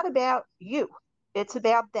 It is not about you. It's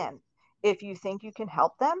about them. If you think you can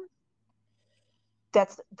help them,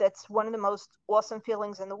 that's one of the most awesome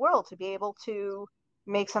feelings in the world, to be able to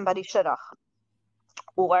make somebody shidduch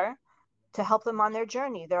or to help them on their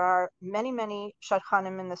journey. There are many, many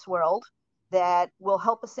shadchanim in this world that will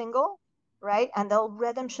help a single, right? And they'll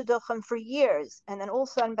read them shidduchim for years. And then all of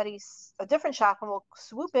a sudden a different shadchan will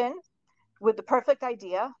swoop in with the perfect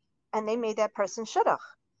idea, and they made that person shidduch.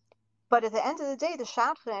 But at the end of the day, the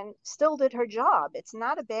shadchan still did her job. It's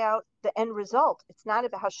not about the end result. It's not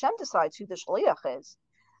about Hashem decides who the shliach is.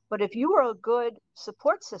 But if you were a good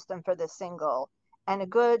support system for this single and a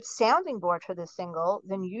good sounding board for this single,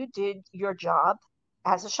 then you did your job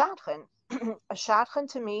as a shadchan. A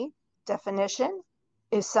shadchan, to me, definition,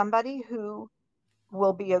 is somebody who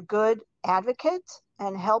will be a good advocate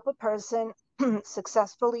and help a person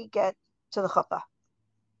successfully get to the chuppah.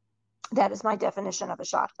 That is my definition of a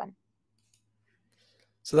shadchan.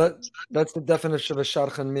 So that's the definition of a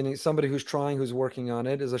shadchan, meaning somebody who's trying, who's working on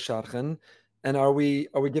it, is a shadchan. And are we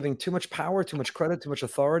giving too much power, too much credit, too much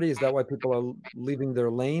authority? Is that why people are leaving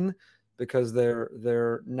their lane? Because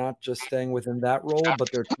they're not just staying within that role,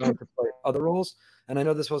 but they're trying to play other roles. And I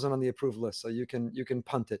know this wasn't on the approved list, so you can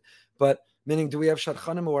punt it. But meaning, do we have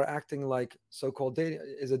shadchanim who are acting like so-called dating?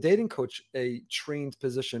 Is a dating coach a trained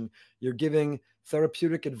position? You're giving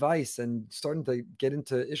therapeutic advice and starting to get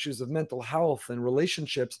into issues of mental health and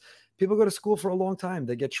relationships. People go to school for a long time.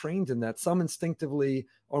 They get trained in that. Some instinctively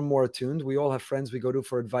are more attuned. We all have friends we go to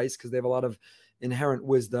for advice because they have a lot of inherent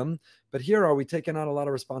wisdom. But here, are we taking on a lot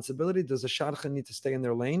of responsibility? Does a shadchan need to stay in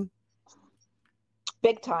their lane?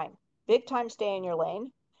 Big time stay in your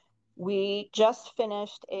lane. We just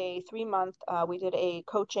finished a 3-month, we did a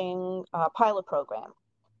coaching pilot program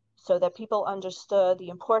so that people understood the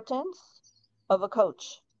importance of a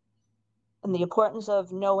coach and the importance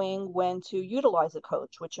of knowing when to utilize a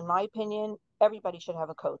coach, which in my opinion, everybody should have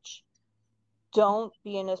a coach. Don't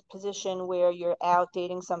be in a position where you're out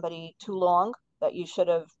dating somebody too long that you should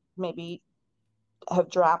have maybe have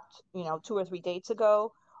dropped, 2 or 3 dates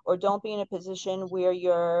ago, or don't be in a position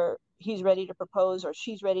where he's ready to propose or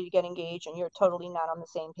she's ready to get engaged and you're totally not on the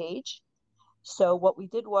same page. So what we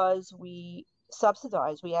did was we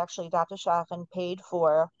subsidized. We actually, Dr. Shadchan paid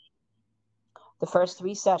for the first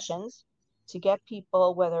 3 sessions to get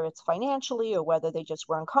people, whether it's financially or whether they just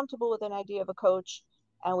weren't comfortable with an idea of a coach.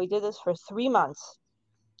 And we did this for 3 months.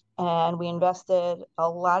 And we invested a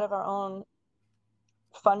lot of our own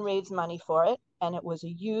fundraise money for it. And it was a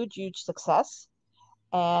huge, huge success.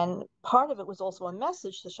 And part of it was also a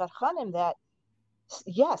message to shadchanim that,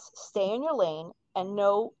 yes, stay in your lane and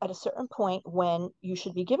know at a certain point when you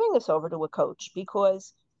should be giving this over to a coach,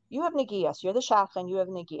 because you have negias. You're the shadchan, you have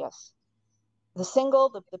negias. The single,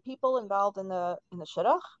 the people involved in the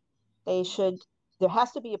shidduch, there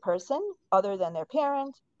has to be a person other than their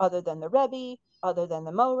parent, other than the rebbe, other than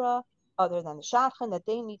the mora, other than the shadchan that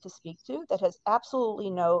they need to speak to that has absolutely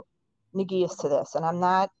no negias to this. And I'm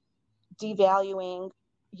not devaluing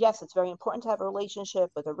yes, it's very important to have a relationship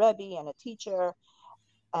with a Rebbe and a teacher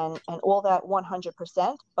and all that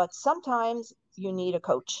 100%, but sometimes you need a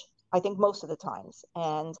coach. I think most of the times.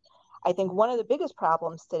 And I think one of the biggest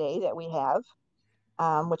problems today that we have,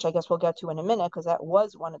 which I guess we'll get to in a minute, because that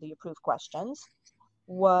was one of the approved questions,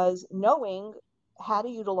 was knowing how to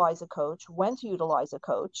utilize a coach, when to utilize a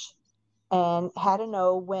coach, and how to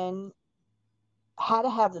know when, how to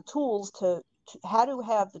have the tools how to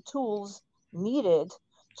have the tools needed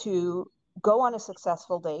to go on a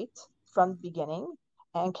successful date from the beginning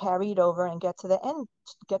and carry it over and get to the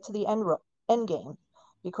end game,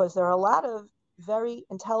 because there are a lot of very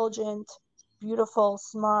intelligent, beautiful,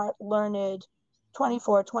 smart, learned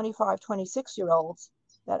 24, 25, 26-year-olds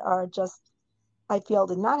that are just, I feel,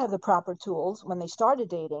 did not have the proper tools when they started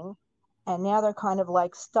dating, and now they're kind of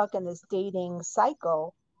like stuck in this dating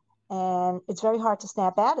cycle, and it's very hard to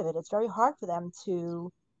snap out of it. It's very hard for them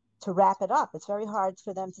to wrap it up. It's very hard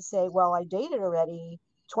for them to say, well, I dated already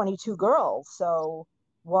 22 girls, so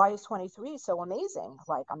why is 23 so amazing?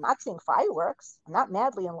 Like, I'm not seeing fireworks. I'm not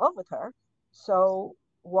madly in love with her. So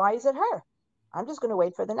why is it her? I'm just going to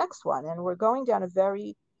wait for the next one. And we're going down a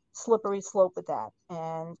very slippery slope with that.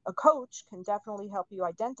 And a coach can definitely help you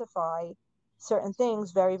identify certain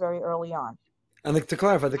things very, very early on. And to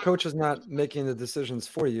clarify, the coach is not making the decisions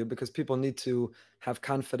for you, because people need to have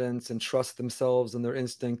confidence and trust themselves and their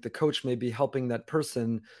instinct. The coach may be helping that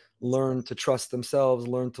person learn to trust themselves,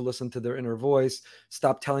 learn to listen to their inner voice,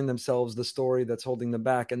 stop telling themselves the story that's holding them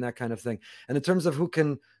back, and that kind of thing. And in terms of who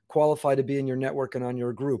can qualify to be in your network and on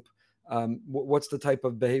your group, what's the type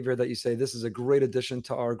of behavior that you say, this is a great addition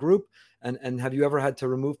to our group? And have you ever had to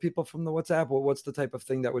remove people from the WhatsApp? What's the type of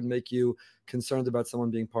thing that would make you concerned about someone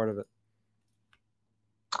being part of it?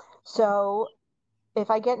 So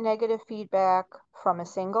if I get negative feedback from a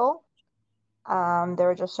single, there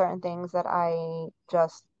are just certain things that I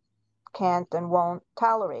just can't and won't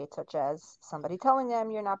tolerate, such as somebody telling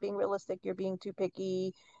them you're not being realistic, you're being too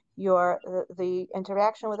picky, the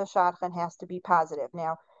interaction with a shadchan has to be positive.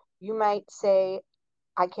 Now, you might say,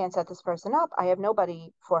 I can't set this person up. I have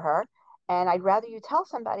nobody for her. And I'd rather you tell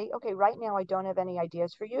somebody, okay, right now I don't have any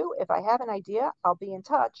ideas for you. If I have an idea, I'll be in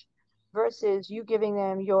touch, versus you giving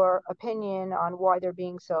them your opinion on why they're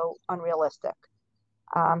being so unrealistic.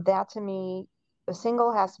 That to me, a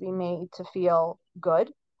single has to be made to feel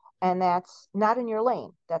good. And that's not in your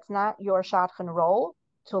lane. That's not your shadchan role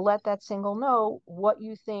to let that single know what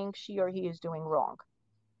you think she or he is doing wrong.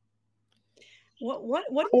 What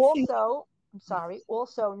do you think?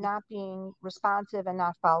 Also not being responsive and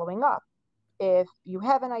not following up. If you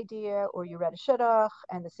have an idea or you read a shidduch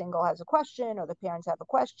and the single has a question or the parents have a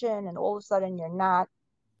question and all of a sudden you're not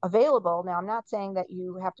available. Now, I'm not saying that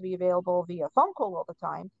you have to be available via phone call all the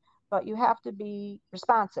time, but you have to be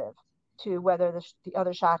responsive to whether the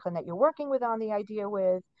other shadchan that you're working with on the idea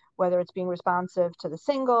with, whether it's being responsive to the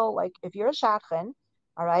single. Like if you're a shadchan,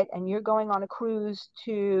 all right, and you're going on a cruise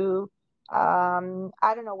to, I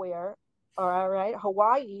don't know where, all right,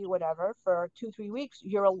 Hawaii, whatever, for 2-3 weeks,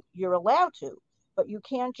 you're allowed to, but you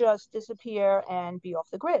can't just disappear and be off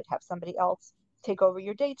the grid. Have somebody else take over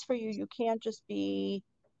your dates for you. You can't just be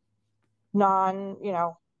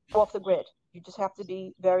off the grid. You just have to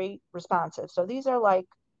be very responsive. So these are like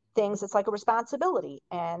things, it's like a responsibility.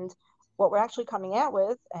 And what we're actually coming out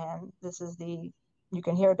with, and this is you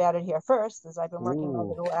can hear about it here first, as I've been working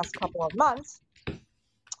over the last couple of months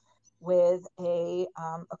with a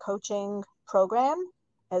coaching program,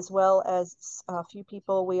 as well as a few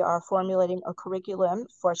people. We are formulating a curriculum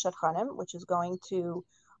for Shadchanim, which is going to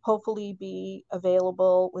hopefully be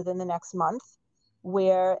available within the next month,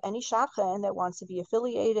 where any shadchan that wants to be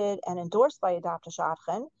affiliated and endorsed by Adopt a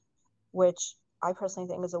Shadchan, which I personally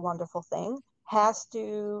think is a wonderful thing, has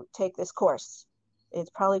to take this course. It's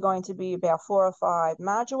probably going to be about 4 or 5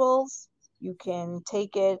 modules. You can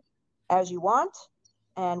take it as you want.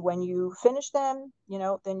 And when you finish them,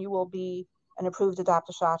 then you will be an approved Adopt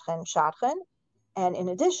a Shadchan. And in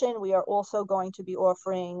addition, we are also going to be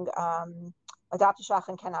offering Adopt a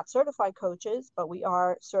Shadchan cannot certify coaches, but we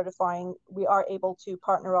are able to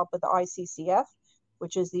partner up with the ICCF,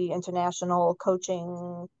 which is the International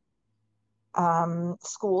Coaching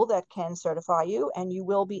School that can certify you, and you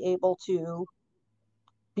will be able to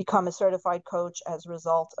become a certified coach as a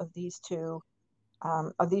result of these two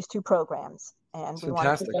programs. And we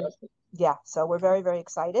want to, so we're very, very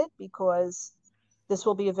excited, because this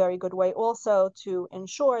will be a very good way also to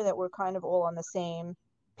ensure that we're kind of all on the same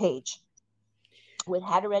page with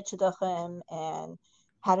how to read shidduchim and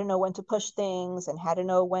how to know when to push things and how to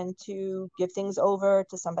know when to give things over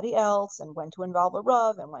to somebody else and when to involve a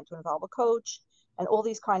rav and when to involve a coach and all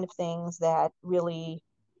these kind of things that really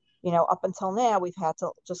up until now, we've had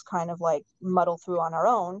to just kind of like muddle through on our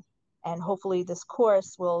own. And hopefully this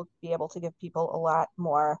course will be able to give people a lot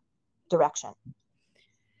more direction.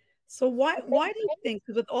 So why do you think,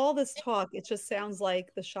 because with all this talk, it just sounds like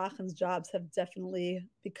the Shadchan's jobs have definitely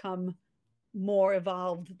become more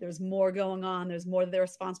evolved. There's more going on. There's more that they're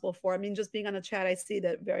responsible for. I mean, just being on the chat, I see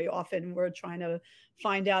that very often we're trying to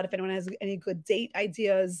find out if anyone has any good date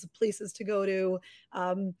ideas, places to go to.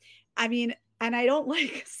 I mean, and I don't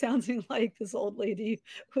like sounding like this old lady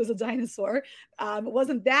who's a dinosaur. It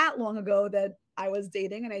wasn't that long ago that I was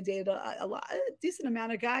dating, and I dated a decent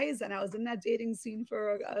amount of guys, and I was in that dating scene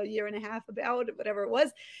for a year and a half, about whatever it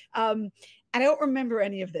was. And I don't remember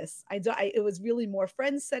any of this. It was really more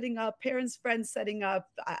friends setting up, parents, friends setting up.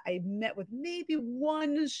 I met with maybe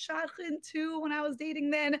one Shadchan, two when I was dating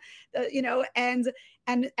then, and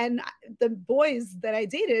the boys that I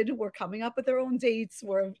dated were coming up with their own dates,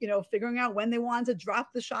 were, figuring out when they wanted to drop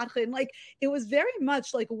the Shadchan. Like, it was very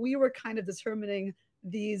much like we were kind of determining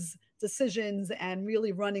these decisions and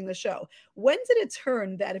really running the show. When did it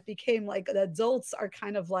turn that it became like the adults are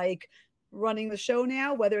kind of like running the show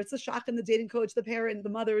now, whether it's the Shadchan, the dating coach, the parent, the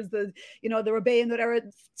mothers, the rebbe and whatever,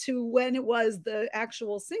 to when it was the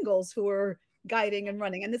actual singles who were guiding and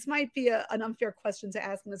running? And this might be an unfair question to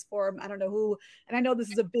ask in this forum. I don't know who, and I know this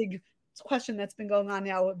is a big question that's been going on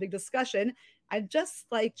now, a big discussion. I'm just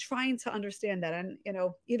like trying to understand that. And,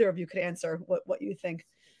 either of you could answer what you think.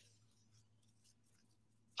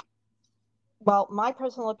 Well, my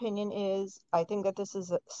personal opinion is I think that this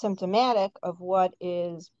is symptomatic of what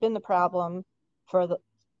has been the problem for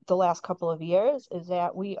the last couple of years, is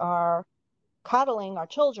that we are coddling our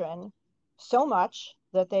children so much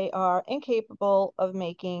that they are incapable of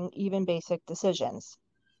making even basic decisions.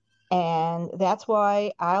 And that's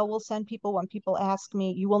why I will send people, when people ask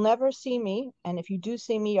me, you will never see me, and if you do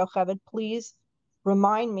see me, Yocheved, please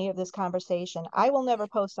remind me of this conversation. I will never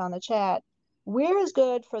post on the chat, where is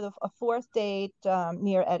good for a fourth date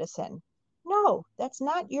near Edison? No, that's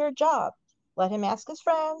not your job. Let him ask his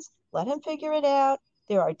friends. Let him figure it out.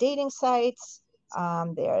 There are dating sites.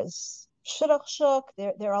 There's Shuk.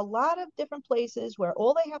 There are a lot of different places where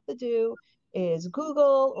all they have to do is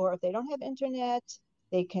Google, or if they don't have internet,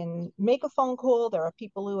 they can make a phone call. There are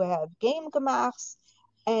people who have game gemachs,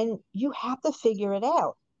 and you have to figure it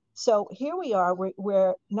out. So here we are,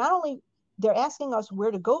 where not only they're asking us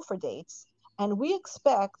where to go for dates, and we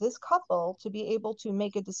expect this couple to be able to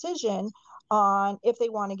make a decision on if they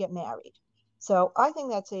want to get married. So I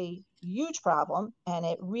think that's a huge problem, and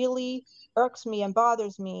it really irks me and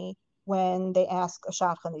bothers me when they ask a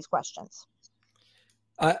Shadchan these questions.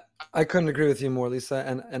 I couldn't agree with you more,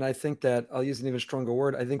 Lisa. And I think that I'll use an even stronger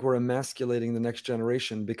word. I think we're emasculating the next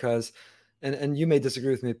generation because, and you may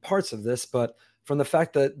disagree with me parts of this, but from the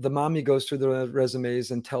fact that the mommy goes through the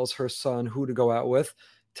resumes and tells her son who to go out with,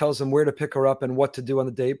 tells him where to pick her up and what to do on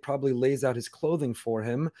the date, probably lays out his clothing for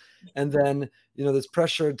him. And then, there's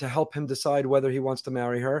pressure to help him decide whether he wants to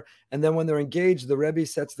marry her. And then when they're engaged, the Rebbe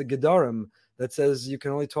sets the Gedarim that says you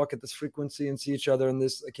can only talk at this frequency and see each other on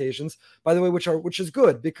these occasions, by the way, which is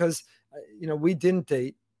good because, we didn't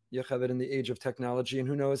date, Yocheved, in the age of technology, and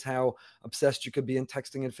who knows how obsessed you could be in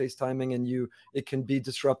texting and FaceTiming, and it can be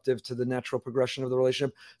disruptive to the natural progression of the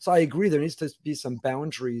relationship. So I agree, there needs to be some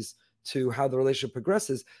boundaries to how the relationship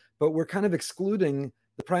progresses, but we're kind of excluding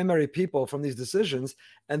the primary people from these decisions.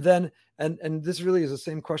 And then, and this really is the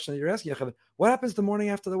same question that you're asking, Yocheved. What happens the morning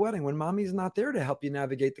after the wedding when mommy's not there to help you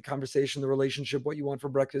navigate the conversation, the relationship, what you want for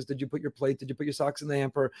breakfast? Did you put your plate? Did you put your socks in the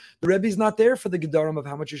hamper? The Rebbe's not there for the Gedarim of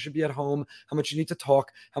how much you should be at home, how much you need to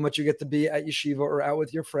talk, how much you get to be at yeshiva or out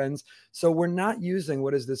with your friends. So we're not using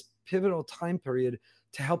what is this pivotal time period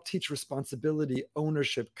to help teach responsibility,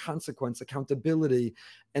 ownership, consequence, accountability.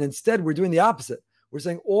 And instead, we're doing the opposite. We're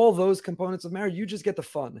saying all those components of marriage, you just get the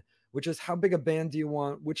fun, which is how big a band do you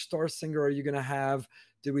want? Which star singer are you going to have?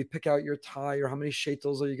 Did we pick out your tie, or how many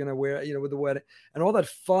shaitels are you going to wear, with the wedding? And all that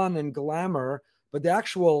fun and glamour, but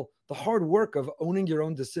the hard work of owning your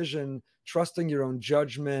own decision, trusting your own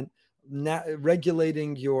judgment,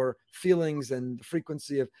 regulating your feelings and the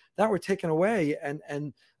frequency of that were taken away.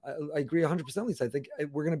 And I agree 100%, Lisa. I think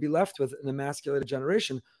we're going to be left with an emasculated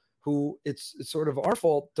generation who it's sort of our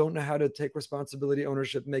fault, don't know how to take responsibility,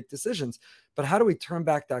 ownership, make decisions. But how do we turn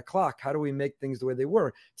back that clock? How do we make things the way they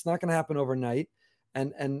were? It's not going to happen overnight,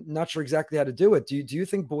 and not sure exactly how to do it. Do you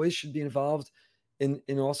think boys should be involved in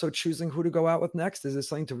also choosing who to go out with next? Is this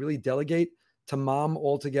something to really delegate to mom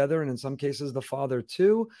altogether, and in some cases the father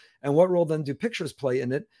too? And what role then do pictures play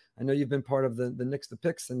in it? I know you've been part of the Nix the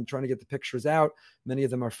Pics and trying to get the pictures out. Many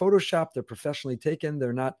of them are photoshopped. They're professionally taken.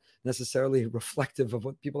 They're not necessarily reflective of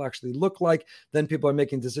what people actually look like. Then people are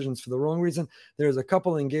making decisions for the wrong reason. There's a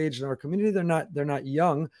couple engaged in our community. They're not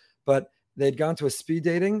young, but they'd gone to a speed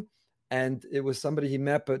dating, and it was somebody he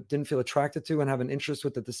met but didn't feel attracted to and have an interest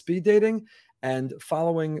with at the speed dating. And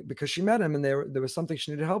following, because she met him and there was something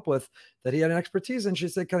she needed help with that he had an expertise in, she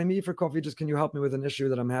said, can I meet you for coffee? Just can you help me with an issue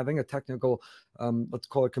that I'm having, a technical, let's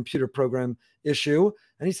call it computer program issue?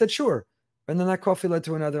 And he said, sure. And then that coffee led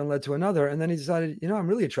to another and led to another. And then he decided, I'm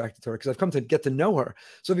really attracted to her because I've come to get to know her.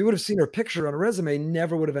 So if he would have seen her picture on a resume,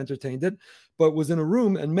 never would have entertained it, but was in a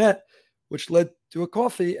room and met, which led to a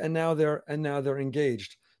coffee. And now they're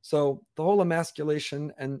engaged. So the whole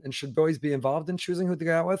emasculation and should boys be involved in choosing who to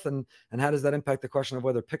go out with? And how does that impact the question of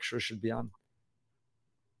whether pictures should be on?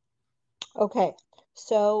 Okay.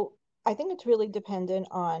 So I think it's really dependent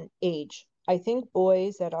on age. I think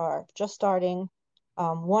boys that are just starting,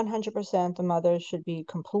 100% the mothers should be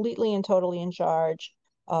completely and totally in charge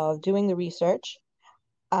of doing the research.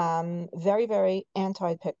 Very, very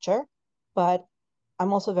anti-picture, but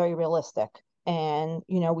I'm also very realistic. And,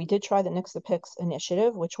 we did try the Nix the Pics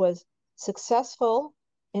initiative, which was successful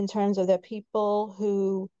in terms of that people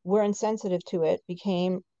who were insensitive to it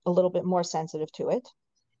became a little bit more sensitive to it,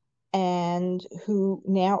 and who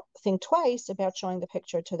now think twice about showing the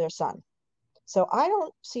picture to their son. So I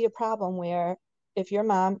don't see a problem where if you're a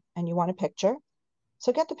mom and you want a picture,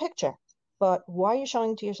 so get the picture. But why are you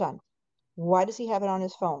showing it to your son? Why does he have it on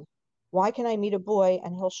his phone? Why can I meet a boy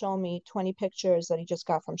and he'll show me 20 pictures that he just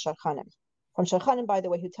got from Shadchan? From Shadchan, by the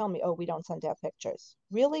way, who tell me, oh, we don't send out pictures.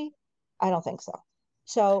 Really? I don't think so.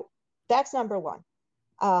 So that's number one.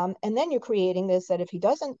 And then you're creating this that if he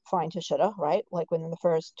doesn't find his shidduch, right, like within the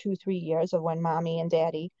first 2-3 years of when mommy and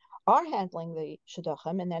daddy are handling the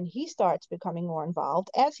shidduchim, and then he starts becoming more involved,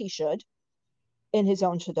 as he should, in his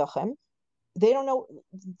own shidduchim, they don't know,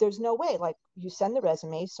 there's no way, like you send the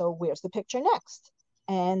resume, so where's the picture next?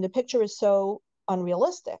 And the picture is so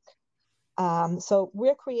unrealistic. So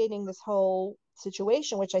we're creating this whole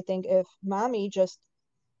situation, which I think if mommy just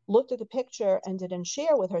looked at the picture and didn't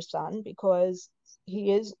share with her son because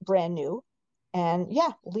he is brand new, and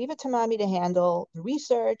leave it to mommy to handle the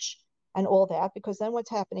research and all that, because then what's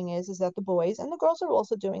happening is that the boys and the girls are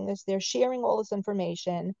also doing this. They're sharing all this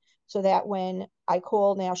information so that when I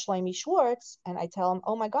call now Shlomi Schwartz and I tell him,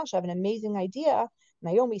 oh my gosh, I have an amazing idea,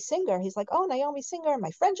 Naomi Singer. He's like, oh, Naomi Singer,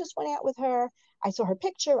 my friend just went out with her. I saw her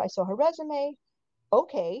picture. I saw her resume.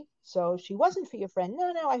 Okay, so she wasn't for your friend.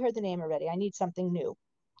 No, I heard the name already. I need something new.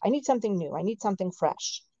 I need something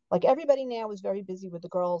fresh. Like everybody now is very busy with the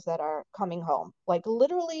girls that are coming home. Like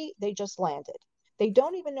literally, they just landed. They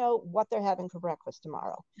don't even know what they're having for breakfast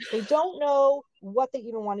tomorrow. They don't know what they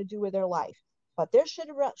even want to do with their life. But their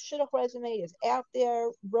shidduch resume is out there,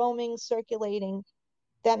 roaming, circulating.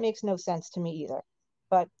 That makes no sense to me either.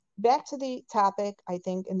 But back to the topic, I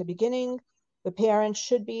think in the beginning, the parents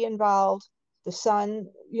should be involved. The son,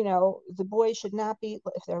 the boys should not be,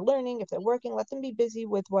 if they're learning, if they're working, let them be busy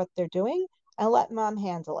with what they're doing and let mom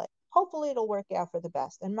handle it. Hopefully it'll work out for the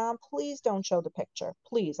best. And mom, please don't show the picture.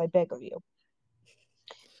 Please, I beg of you.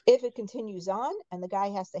 If it continues on and the guy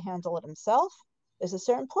has to handle it himself, there's a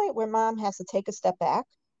certain point where mom has to take a step back,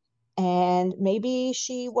 and maybe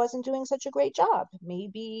she wasn't doing such a great job.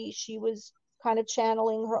 Maybe she was kind of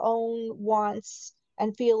channeling her own wants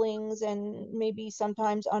and feelings and maybe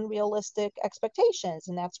sometimes unrealistic expectations.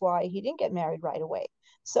 And that's why he didn't get married right away.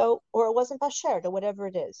 So, or it wasn't basher or whatever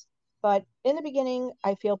it is. But in the beginning,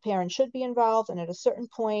 I feel parents should be involved. And at a certain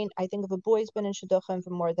point, I think if a boy's been in shidduchim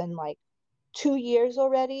for more than like 2 years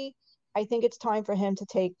already, I think it's time for him to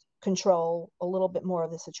take control a little bit more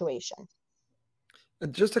of the situation.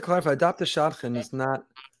 Just to clarify, Adopt a Shadchan is not,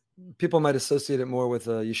 people might associate it more with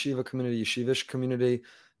a yeshiva community, yeshivish community,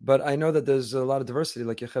 but I know that there's a lot of diversity,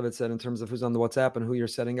 like Yocheved said, in terms of who's on the WhatsApp and who you're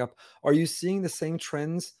setting up. Are you seeing the same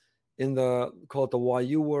trends in the, call it the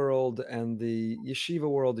YU world and the yeshiva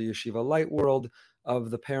world, the yeshiva light world,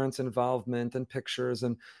 of the parents' involvement and pictures?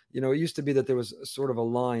 And, it used to be that there was sort of a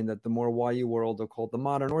line that the more YU world, or called the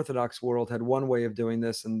modern Orthodox world, had one way of doing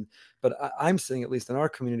this. But I'm seeing, at least in our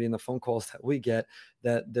community, in the phone calls that we get,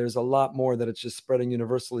 that there's a lot more that it's just spreading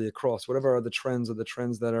universally across. Whatever are the trends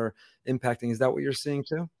that are impacting. Is that what you're seeing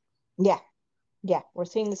too? Yeah. We're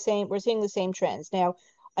seeing the same trends. Now,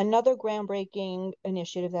 another groundbreaking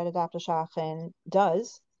initiative that Adopt a Shadchan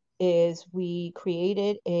does is we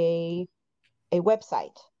created a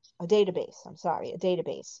website, a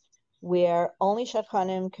database where only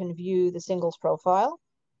Shadchanim can view the singles profile.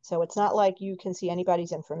 So it's not like you can see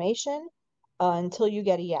anybody's information until you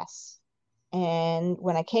get a yes. And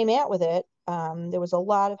when I came out with it, there was a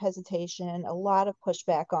lot of hesitation, a lot of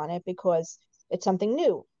pushback on it because it's something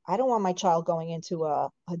new. I don't want my child going into a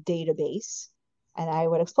database. And I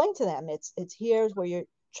would explain to them, it's here's where your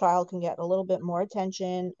child can get a little bit more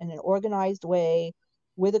attention in an organized way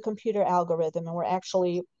with a computer algorithm. And we're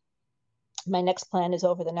actually, my next plan is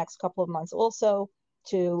over the next couple of months also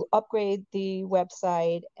to upgrade the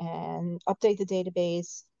website and update the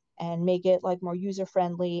database and make it like more user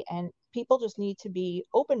friendly. And people just need to be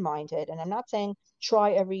open minded. And I'm not saying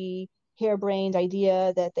try every harebrained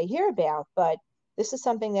idea that they hear about, but this is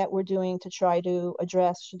something that we're doing to try to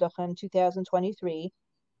address Shadchan 2023.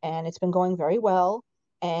 And it's been going very well.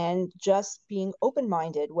 And just being open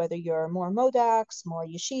minded, whether you're more Modax, more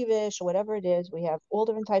Yeshivish, or whatever it is, we have all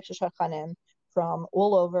different types of Shadchanim from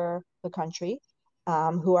all over the country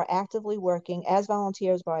who are actively working as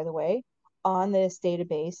volunteers, by the way, on this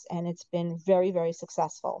database, and it's been very, very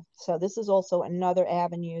successful. So this is also another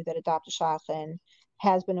avenue that Adopt a Shadchan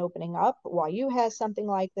has been opening up. YU has something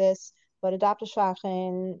like this, but Adopt a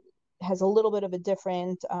Shadchan has a little bit of a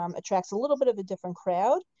different, attracts a little bit of a different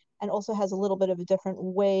crowd, and also has a little bit of a different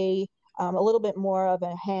way, a little bit more of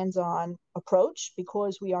a hands-on approach.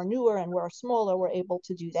 Because we are newer and we're smaller, we're able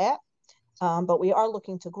to do that. But we are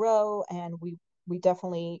looking to grow, and we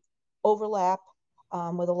definitely overlap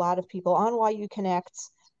with a lot of people on YU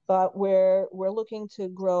Connects, but we're looking to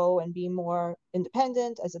grow and be more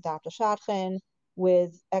independent as Adopt a Shadchan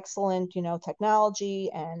with excellent,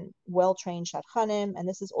 technology and well-trained Shadchanim. And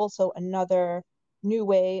this is also another new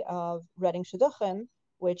way of reading Shidduchim,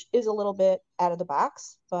 which is a little bit out of the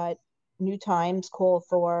box, but new times call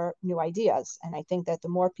for new ideas. And I think that the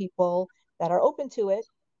more people that are open to it,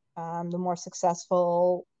 the more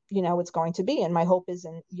successful, it's going to be. And my hope is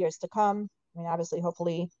in years to come. I mean, obviously,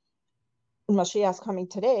 hopefully, Mashiach's coming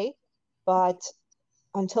today, but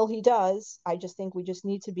until he does, I just think we just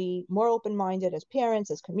need to be more open-minded as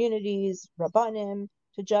parents, as communities, Rabbanim,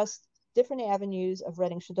 to just different avenues of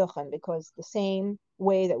reading Shidduchim, because the same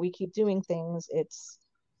way that we keep doing things,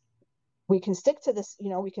 we can stick to this,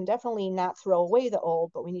 we can definitely not throw away the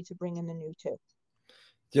old, but we need to bring in the new too.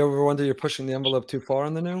 Do you ever wonder you're pushing the envelope too far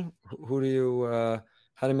on the new? Who do you,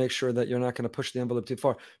 how to make sure that you're not going to push the envelope too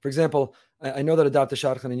far? For example, I know that Adopt a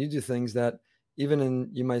Shadchan and you do things that even in,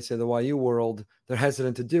 you might say, the YU world, they're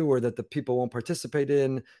hesitant to do, or that the people won't participate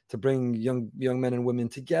in, to bring young men and women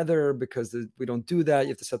together, because we don't do that. You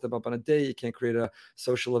have to set them up on a date. You can't create a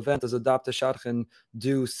social event. Does Adopt a Shadchan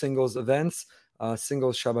do singles events,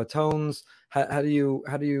 singles Shabbatons? How do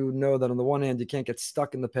you know that on the one hand, you can't get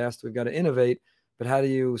stuck in the past, we've got to innovate, but how do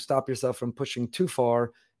you stop yourself from pushing too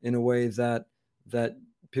far in a way that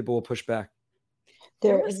people will push back?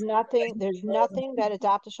 There's nothing that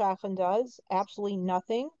Adopt a Shadchan does, absolutely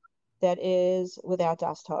nothing, that is without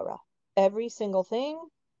Das Torah. Every single thing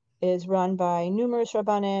is run by numerous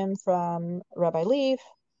Rabbanim, from Rabbi Leaf,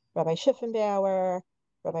 Rabbi Schiffenbauer,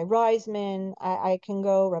 Rabbi Reisman, I can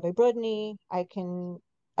go, Rabbi Brudny, I can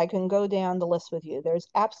go down the list with you. There's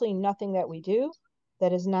absolutely nothing that we do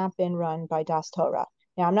that has not been run by Das Torah.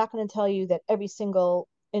 Now, I'm not going to tell you that every single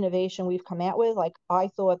innovation we've come out with, like I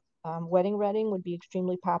thought wedding reading would be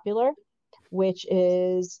extremely popular, which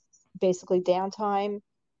is basically downtime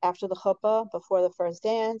after the chuppah, before the first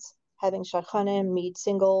dance, having Shadchanim meet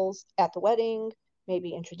singles at the wedding,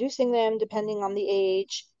 maybe introducing them depending on the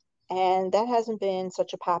age. And that hasn't been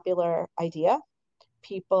such a popular idea.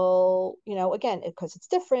 People, again, because it's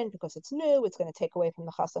different, because it's new, it's going to take away from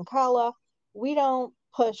the chas and kala. We don't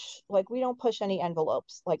push any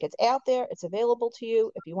envelopes. Like, it's out there, it's available to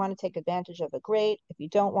you. If you want to take advantage of it, great. If you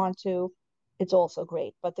don't want to, it's also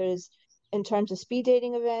great. But in terms of speed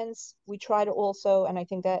dating events, we try to also, and I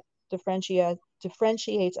think that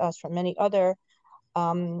differentiates us from many other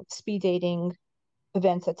speed dating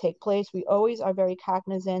events that take place. We always are very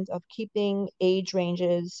cognizant of keeping age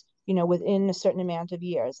ranges, within a certain amount of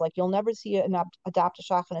years. Like, you'll never see an Adopt a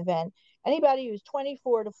Shadchan event. Anybody who's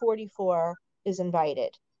 24 to 44 is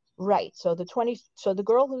invited. Right. So the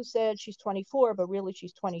girl who said she's 24, but really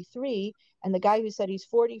she's 23, and the guy who said he's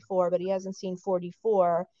 44, but he hasn't seen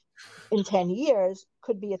 44 in 10 years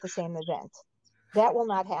could be at the same event. That will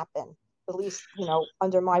not happen. At least,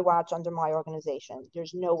 under my watch, under my organization.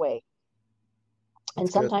 There's no way. And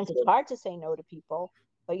sometimes it's hard to say no to people,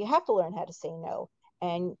 but you have to learn how to say no.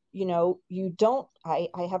 And, I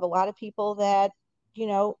have a lot of people that,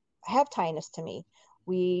 have tinus to me.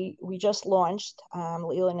 We just launched,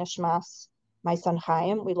 Leila Nishmas, my son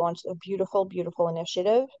Chaim, we launched a beautiful, beautiful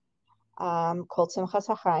initiative called Simchas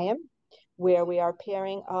HaChaim, where we are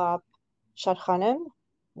pairing up Shadchanim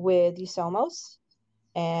with Yisomos,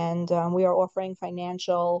 and we are offering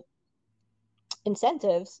financial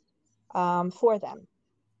incentives for them.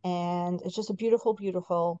 And it's just a beautiful,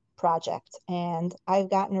 beautiful project. And I've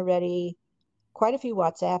gotten already quite a few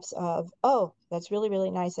WhatsApps of, oh, that's really, really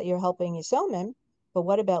nice that you're helping Yisomim, but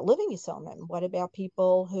what about living Yisomim? What about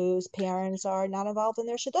people whose parents are not involved in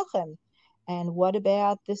their Shidduchim? And what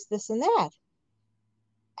about this, this, and that?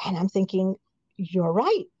 And I'm thinking, you're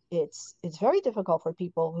right. It's very difficult for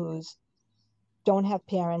people who don't have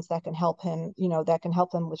parents that can help him, that can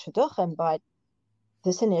help them with Shidduchim, but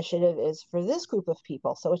this initiative is for this group of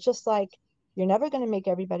people. So it's just like, you're never going to make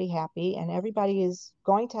everybody happy, and everybody is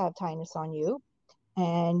going to have tightness on you.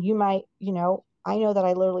 And you might, I know that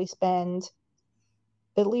I literally spend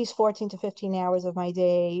at least 14 to 15 hours of my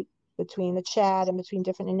day between the chat and between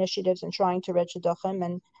different initiatives and trying to read Shidduchim.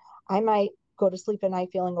 And I might go to sleep at night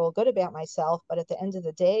feeling all good about myself, but at the end of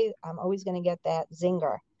the day, I'm always going to get that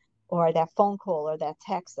zinger or that phone call or that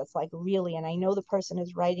text that's like, really, and I know the person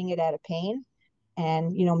is writing it out of pain.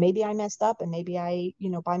 And, maybe I messed up, and maybe I,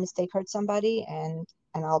 by mistake hurt somebody, and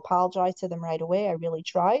I'll apologize to them right away. I really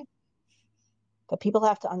try. But people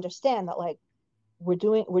have to understand that, like, we're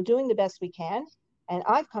doing the best we can. And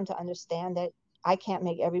I've come to understand that I can't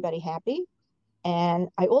make everybody happy. And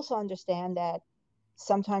I also understand that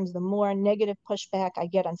sometimes the more negative pushback I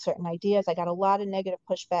get on certain ideas, I got a lot of negative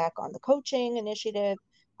pushback on the coaching initiative.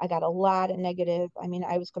 I got a lot of negative. I mean,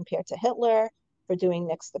 I was compared to Hitler for doing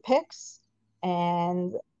Nix the Picks.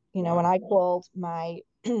 And, Wow. when I called my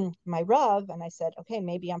Rav and I said, okay,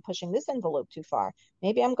 maybe I'm pushing this envelope too far.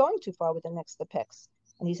 Maybe I'm going too far with the Nix the Picks.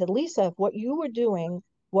 And he said, Lisa, if what you were doing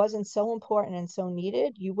wasn't so important and so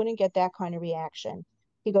needed, you wouldn't get that kind of reaction.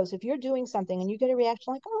 He goes, if you're doing something and you get a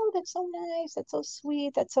reaction like, oh, that's so nice, that's so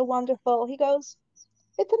sweet, that's so wonderful. He goes,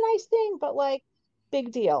 it's a nice thing, but like,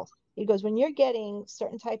 big deal. He goes, when you're getting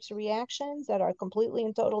certain types of reactions that are completely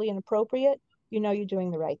and totally inappropriate, you're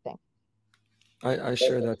doing the right thing. I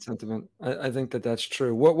share that sentiment. I think that that's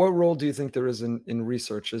true. What role do you think there is in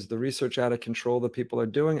research? Is the research out of control that people are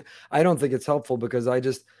doing? I don't think it's helpful, because I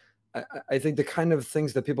think the kind of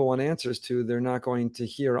things that people want answers to, they're not going to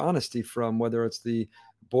hear honesty from, whether it's the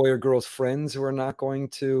boy or girl's friends who are not going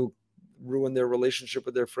to ruin their relationship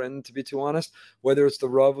with their friend, to be too honest, whether it's the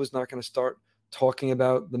Rav who's not going to start talking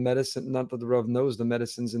about the medicine, not that the Rav knows the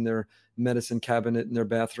medicines in their medicine cabinet in their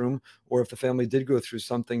bathroom, or if the family did go through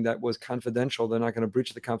something that was confidential, they're not going to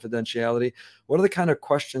breach the confidentiality. What are the kind of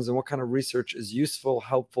questions and what kind of research is useful,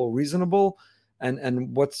 helpful, reasonable,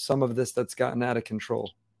 and what's some of this that's gotten out of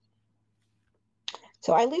control?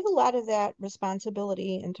 So I leave a lot of that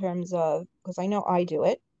responsibility in terms of, because I know I do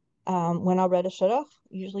it. When I'll read a shidduch,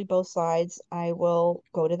 usually both sides, I will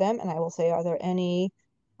go to them and I will say, are there any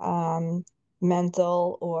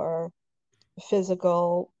mental or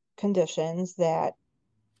physical conditions that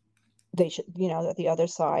they should, that the other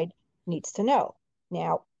side needs to know?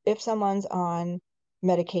 Now, if someone's on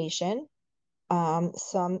medication,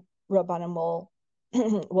 some rabbanim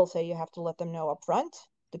will say you have to let them know up front,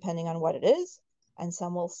 depending on what it is. And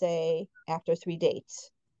some will say after 3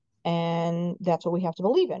 dates. And that's what we have to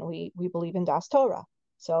believe in. We believe in Das Torah.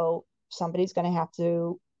 So somebody's going to have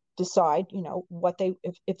to decide, what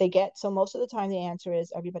if they get. So most of the time the answer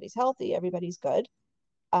is everybody's healthy, everybody's good.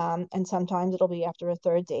 And sometimes it'll be after a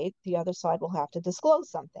 3rd date, the other side will have to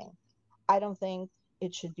disclose something. I don't think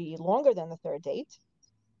it should be longer than the 3rd date.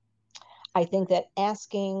 I think that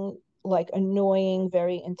asking like annoying,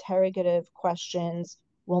 very interrogative questions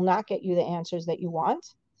will not get you the answers that you want.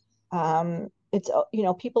 It's,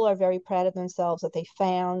 people are very proud of themselves that they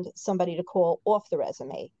found somebody to call off the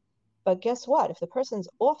resume. But guess what? If the person's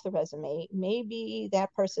off the resume, maybe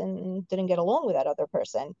that person didn't get along with that other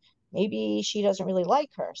person. Maybe she doesn't really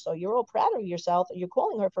like her. So you're all proud of yourself that you're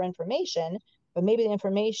calling her for information, but maybe the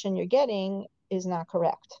information you're getting is not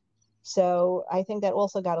correct. So I think that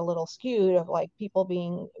also got a little skewed of like people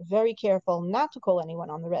being very careful not to call anyone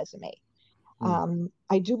on the resume.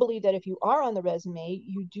 I do believe that if you are on the resume,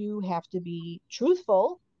 you do have to be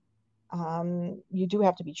truthful. You do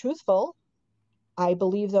have to be truthful. I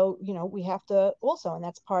believe, though, we have to also, and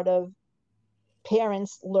that's part of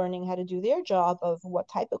parents learning how to do their job of what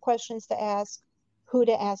type of questions to ask, who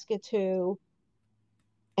to ask it to,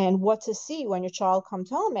 and what to see when your child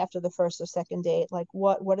comes home after the 1st or 2nd date. Like,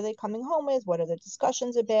 what are they coming home with? What are the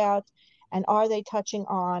discussions about? And are they touching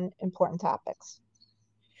on important topics?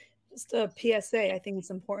 Just a PSA, I think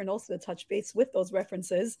it's important also to touch base with those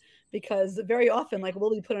references, because very often, like, we'll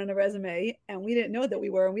be put on a resume and we didn't know that we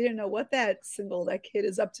were, and we didn't know what that kid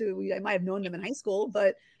is up to. I might have known them in high school,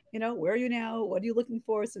 but where are you now? What are you looking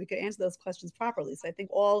for? So we can answer those questions properly. So I think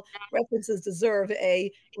all references deserve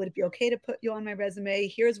would it be okay to put you on my resume?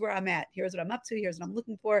 Here's where I'm at. Here's what I'm up to. Here's what I'm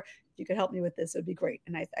looking for. If you could help me with this, it would be great.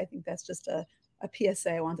 And I think that's just a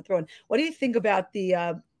PSA I want to throw in. What do you think about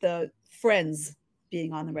the friends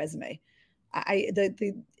being on the resume?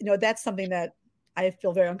 That's something that I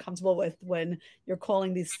feel very uncomfortable with when you're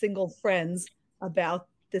calling these single friends about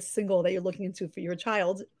this single that you're looking into for your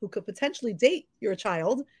child who could potentially date your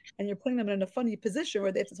child, and you're putting them in a funny position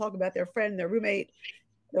where they have to talk about their friend, their roommate,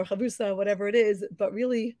 their chavrusa, whatever it is. But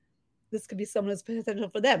really, this could be someone who's potential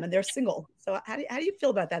for them, and they're single. So how do you feel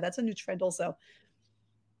about that? That's a new trend also.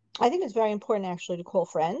 I think it's very important actually to call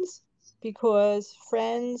friends, because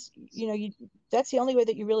friends, that's the only way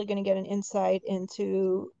that you're really going to get an insight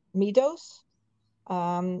into midos.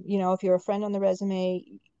 If you're a friend on the resume,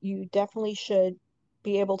 you definitely should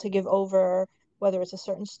be able to give over whether it's a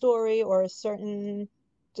certain story or a certain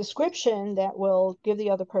description that will give the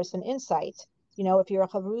other person insight. If you're a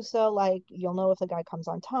chavrusa, like, you'll know if the guy comes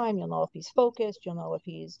on time, you'll know if he's focused, you'll know if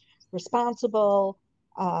he's responsible.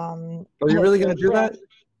 Are you really going to do that?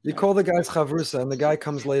 You call the guy's chavrusa and the guy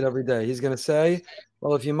comes late every day. He's going to say,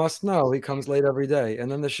 well, if you must know, he comes late every day.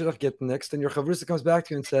 And then the shidduch gets nixed and your chavrusa comes back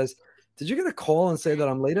to you and says, did you get a call and say that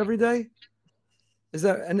I'm late every day? Is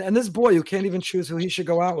that and this boy who can't even choose who he should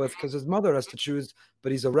go out with because his mother has to choose,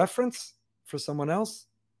 but he's a reference for someone else?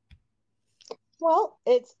 Well,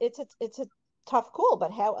 it's a tough call,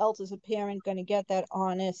 but how else is a parent going to get that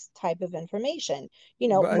honest type of information?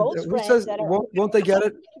 Most friends says, that are won't they get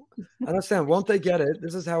it? I understand. Won't they get it?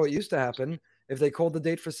 This is how it used to happen. If they called the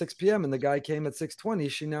date for 6 p.m. and the guy came at 6:20,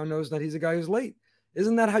 she now knows that he's a guy who's late.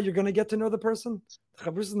 Isn't that how you're going to get to know the person? The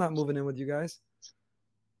chavrusa is not moving in with you guys.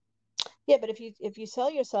 Yeah, but if you sell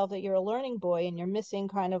yourself that you're a learning boy and you're missing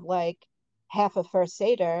kind of like half a first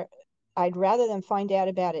Seder, I'd rather them find out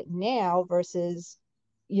about it now versus,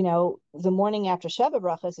 the morning after Sheva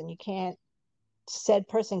Brachas, and said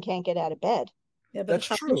person can't get out of bed. Yeah, but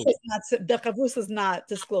that's true. The chavrusa is not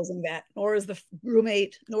disclosing that, nor is the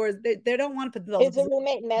roommate, nor is they don't want to put those. Is the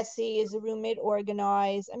roommate messy? Is the roommate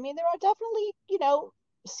organized? I mean, there are definitely,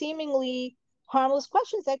 seemingly harmless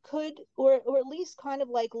questions that could, or at least kind of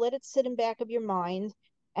like let it sit in back of your mind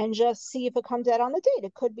and just see if it comes out on the date.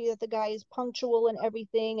 It could be that the guy is punctual and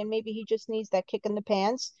everything, and maybe he just needs that kick in the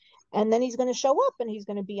pants, and then he's going to show up and he's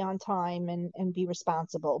going to be on time and be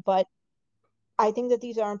responsible. But I think that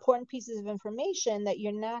these are important pieces of information that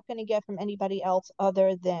you're not going to get from anybody else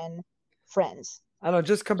other than friends. I don't know,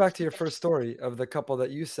 just come back to your first story of the couple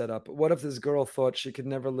that you set up. What if this girl thought she could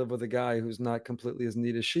never live with a guy who's not completely as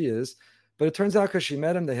neat as she is? But it turns out because she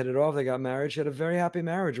met him, they hit it off, they got married. She had a very happy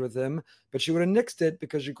marriage with him, but she would have nixed it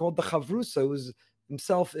because she called the chavrusa, who's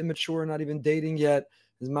himself immature, not even dating yet.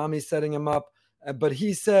 His mommy's setting him up. But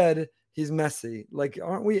he said he's messy. Like,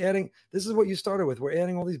 aren't we adding, this is what you started with. We're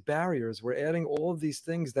adding all these barriers. We're adding all of these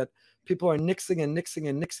things that people are nixing and nixing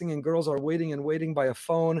and nixing, and girls are waiting and waiting by a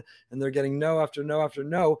phone, and they're getting no after no after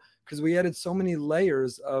no, because we added so many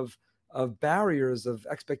layers of barriers, of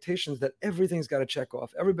expectations that everything's got to check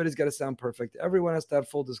off. Everybody's got to sound perfect. Everyone has to have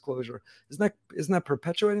full disclosure. Isn't that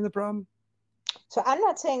perpetuating the problem? So I'm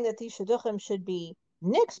not saying that these shidduchim should be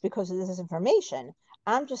nixed because of this information.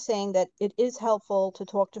 I'm just saying that it is helpful to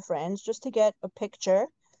talk to friends just to get a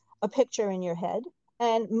picture in your head.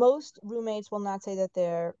 And most roommates will not say that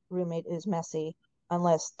their roommate is messy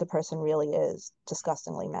unless the person really is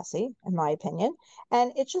disgustingly messy, in my opinion.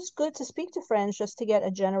 And it's just good to speak to friends just to get a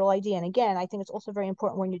general idea. And again, I think it's also very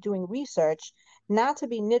important when you're doing research not to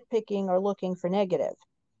be nitpicking or looking for negative.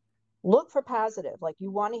 Look for positive. Like, you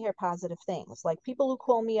want to hear positive things. Like, people who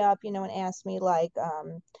call me up, and ask me like,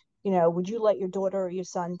 would you let your daughter or your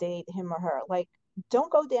son date him or her? Like,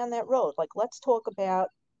 don't go down that road. Like, let's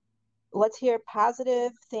hear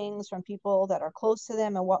positive things from people that are close to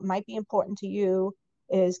them, and what might be important to you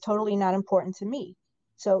is totally not important to me.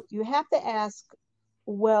 So you have to ask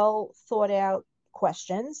well thought out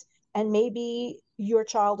questions, and maybe your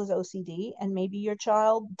child is OCD, and maybe your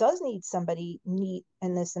child does need somebody neat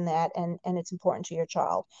and this and that, and it's important to your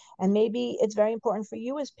child. And maybe it's very important for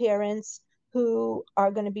you as parents who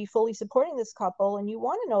are going to be fully supporting this couple, and you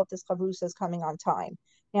want to know if this chavrusa is coming on time.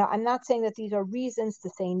 Now, I'm not saying that these are reasons to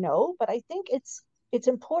say no, but I think it's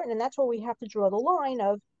important, and that's where we have to draw the line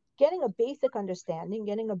of getting a basic understanding,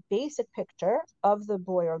 getting a basic picture of the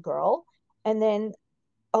boy or girl, and then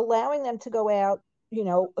allowing them to go out,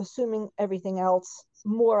 assuming everything else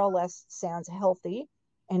more or less sounds healthy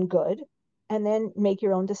and good, and then make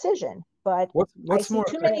your own decision. But what's I see more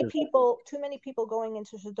too many people going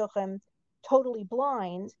into shidduchim totally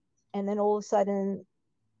blind, and then all of a sudden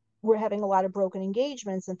we're having a lot of broken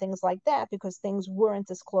engagements and things like that because things weren't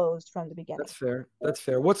disclosed from the beginning. That's fair. That's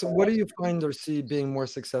fair. What do you find or see being more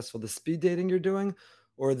successful? The speed dating you're doing,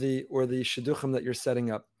 or the shidduchim that you're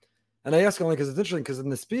setting up? And I ask only because it's interesting. Because in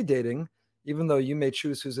the speed dating, even though you may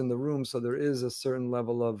choose who's in the room, so there is a certain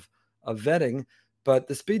level of vetting. But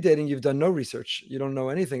the speed dating, you've done no research. You don't know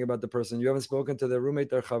anything about the person. You haven't spoken to their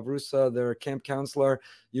roommate, their chavrusa, their camp counselor.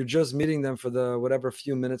 You're just meeting them for the whatever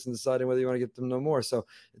few minutes and deciding whether you want to get them to know more. So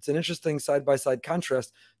it's an interesting side-by-side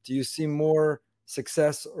contrast. Do you see more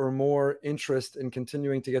success or more interest in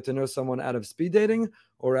continuing to get to know someone out of speed dating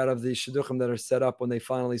or out of the shidduchim that are set up when they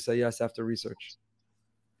finally say yes after research?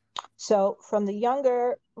 So from the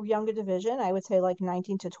younger division, I would say like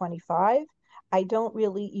 19 to 25, I don't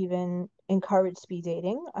really even encourage speed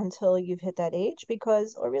dating until you've hit that age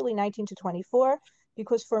or really 19 to 24,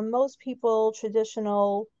 because for most people,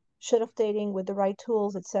 traditional shidduch dating with the right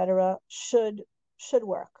tools, etc., should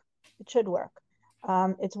work. It should work.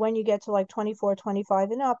 It's when you get to like 24,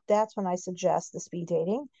 25 and up, that's when I suggest the speed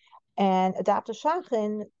dating. And Adaptive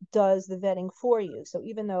Shadchan does the vetting for you. So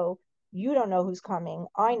even though you don't know who's coming,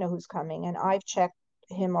 I know who's coming, and I've checked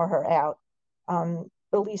him or her out,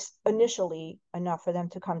 at least initially enough for them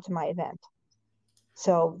to come to my event.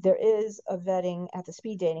 So there is a vetting at the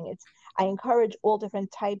speed dating. I encourage all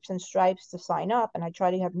different types and stripes to sign up, and I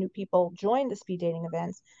try to have new people join the speed dating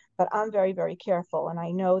events, but I'm very, very careful. And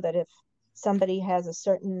I know that if somebody has a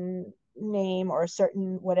certain name or a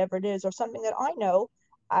certain whatever it is, or something that I know,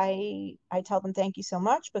 I tell them, thank you so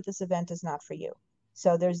much, but this event is not for you.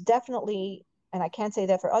 So there's definitely, and I can't say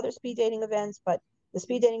that for other speed dating events, but the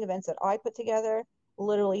speed dating events that I put together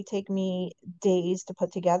literally take me days to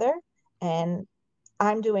put together. And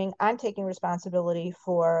I'm taking responsibility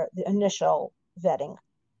for the initial vetting.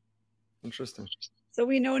 Interesting. So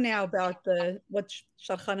we know now about what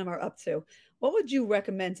Shadchanim are up to. What would you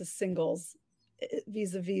recommend to singles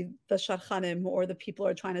vis-a-vis the Shadchanim or the people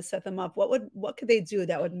who are trying to set them up? What could they do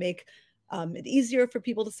that would make it easier for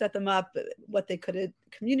people to set them up? What they could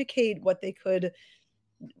communicate?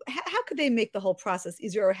 How could they make the whole process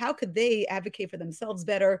easier, or how could they advocate for themselves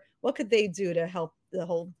better? What could they do to help the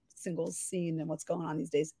whole singles scene and what's going on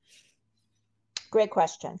these days? Great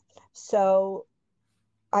question. So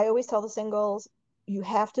I always tell the singles, you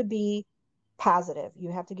have to be positive.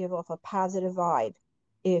 You have to give off a positive vibe.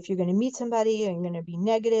 If you're going to meet somebody and you're going to be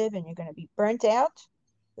negative and you're going to be burnt out,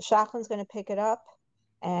 the Shadchan's going to pick it up,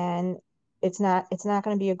 and it's not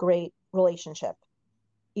going to be a great relationship.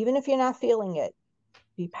 Even if you're not feeling it,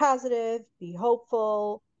 be positive, be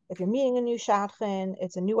hopeful. If you're meeting a new Shadchan,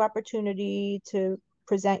 it's a new opportunity to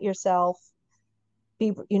present yourself.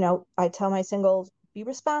 I tell my singles, be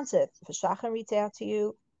responsive. If a Shadchan reaches out to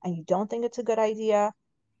you and you don't think it's a good idea,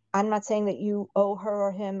 I'm not saying that you owe her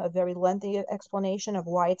or him a very lengthy explanation of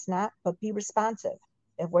why it's not, but be responsive.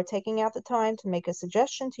 If we're taking out the time to make a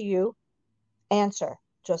suggestion to you, answer.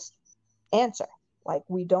 Just answer. Like,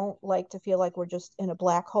 we don't like to feel like we're just in a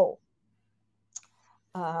black hole.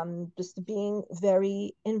 Just being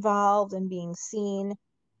very involved and being seen.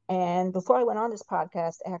 And before I went on this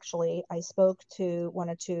podcast, actually, I spoke to one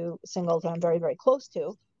or two singles that I'm very, very close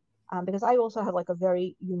to, because I also have like a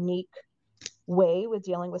very unique way with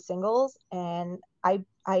dealing with singles. And I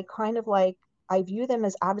kind of I view them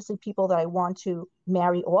as obviously people that I want to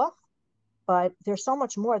marry off, but there's so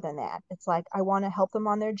much more than that. It's like, I want to help them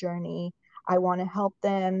on their journey. I want to help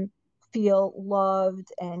them feel loved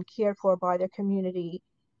and cared for by their community.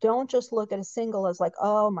 Don't just look at a single as like,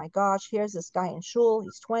 oh my gosh, here's this guy in shul.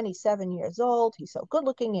 He's 27 years old. He's so good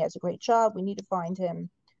looking. He has a great job. We need to find him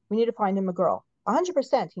a girl.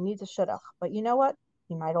 100% he needs a shidduch. But you know what?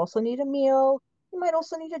 He might also need a meal. He might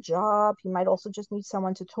also need a job. He might also just need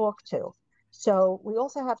someone to talk to. So we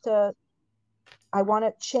also have to, I want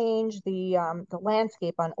to change the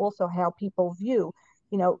landscape on also how people view,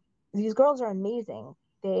 these girls are amazing.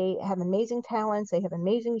 They have amazing talents. They have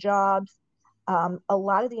amazing jobs. A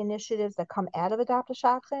lot of the initiatives that come out of Adaptive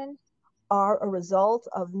Shadchan are a result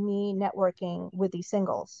of me networking with these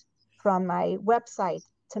singles. From my website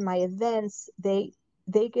to my events, they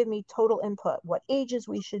give me total input, what ages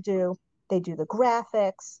we should do. They do the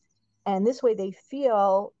graphics. And this way they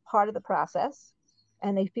feel part of the process,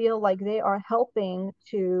 and they feel like they are helping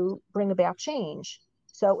to bring about change.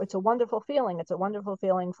 So it's a wonderful feeling. It's a wonderful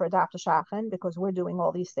feeling for Adaptive Shadchan because we're doing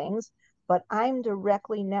all these things, but I'm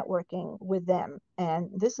directly networking with them. And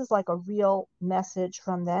this is like a real message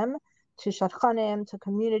from them to Shadchanim, to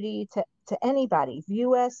community, to anybody.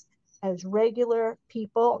 View us as regular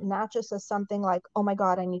people, not just as something like, oh my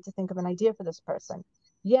God, I need to think of an idea for this person.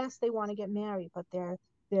 Yes, they want to get married, but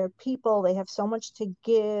they're people. They have so much to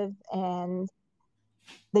give, and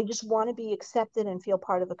they just want to be accepted and feel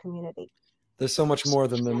part of a community. There's so much more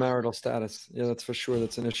than the marital status. Yeah, that's for sure.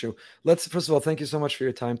 That's an issue. Let's first of all, thank you so much for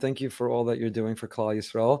your time. Thank you for all that you're doing for Klal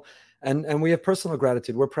Yisrael. And we have personal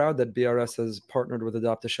gratitude. We're proud that BRS has partnered with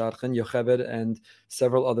Adopt a Shadchan. Yocheved and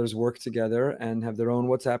several others work together and have their own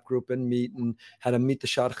WhatsApp group and meet, and had a Meet the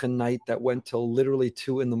Shadchan night that went till literally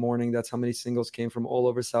 2 a.m. That's how many singles came from all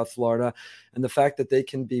over South Florida. And the fact that they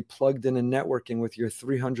can be plugged in and networking with your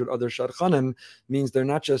 300 other Shadchanim means they're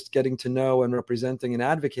not just getting to know and representing and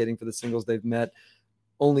advocating for the singles they've met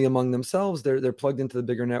only among themselves. They're plugged into the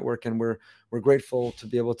bigger network, and we're grateful to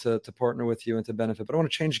be able to partner with you and to benefit. But I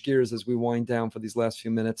want to change gears as we wind down for these last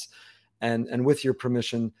few minutes, and with your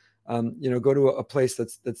permission, go to a place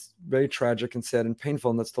that's very tragic and sad and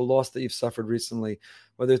painful, and that's the loss that you've suffered recently.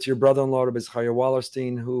 Whether it's your brother-in-law, Rabbi Chaya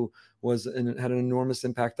Wallerstein, who had an enormous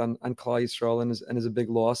impact on Klal Yisrael and is a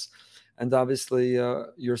big loss. And obviously,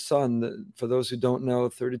 your son, for those who don't know,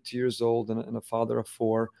 32 years old and a father of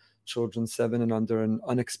 4 children, 7 and under, and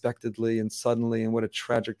unexpectedly and suddenly, and what a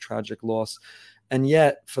tragic loss. And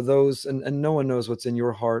yet, for those, and no one knows what's in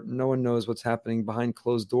your heart, no one knows what's happening behind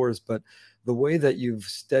closed doors, but the way that you've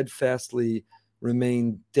steadfastly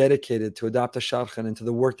remained dedicated to Adopt a Shadchan and to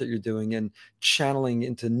the work that you're doing and channeling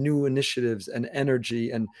into new initiatives and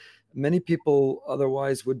energy, and many people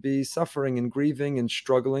otherwise would be suffering and grieving and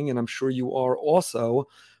struggling, and I'm sure you are also.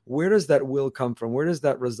 Where does that will come from? Where does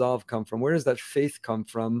that resolve come from? Where does that faith come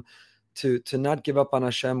from to not give up on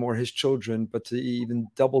Hashem or his children, but to even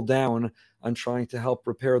double down on trying to help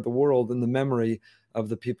repair the world in the memory of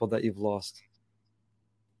the people that you've lost?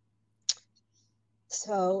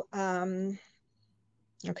 So,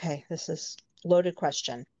 okay, this is a loaded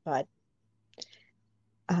question, but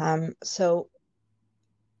so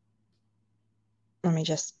let me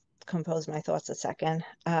just compose my thoughts a second.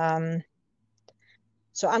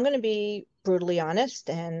 So I'm going to be brutally honest,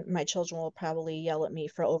 and my children will probably yell at me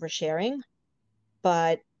for oversharing,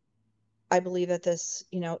 but I believe that this,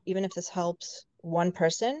 even if this helps one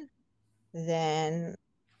person, then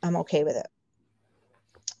I'm okay with it.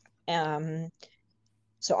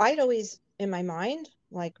 So I'd always, in my mind,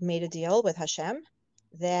 made a deal with Hashem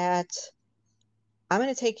that I'm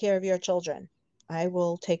going to take care of your children. I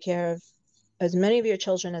will take care of as many of your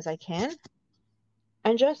children as I can,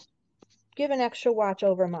 and just give an extra watch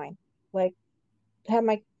over mine, have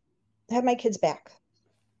my kids back.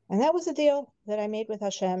 And that was a deal that I made with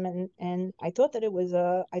Hashem, and I thought that it was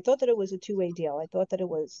a two-way deal. I thought that it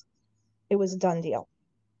was a done deal.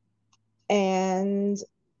 And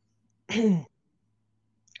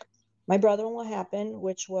my brother-in-law happened,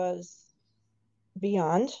 which was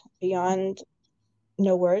beyond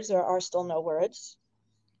no words. There are still no words.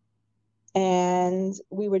 And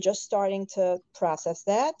we were just starting to process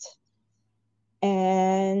that.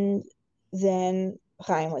 And then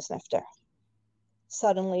Chaim was nifter.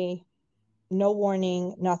 Suddenly, no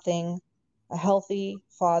warning, nothing. A healthy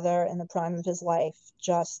father in the prime of his life,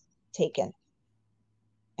 just taken.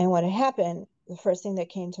 And what had happened, the first thing that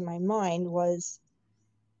came to my mind was,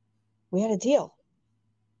 we had a deal.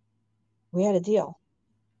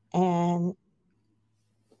 And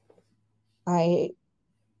I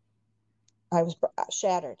was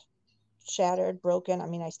shattered, broken. I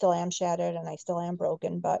mean, I still am shattered and I still am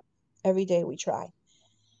broken, but every day we try.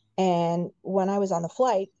 And when I was on the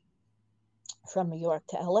flight from New York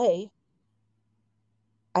to LA,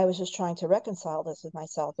 I was just trying to reconcile this with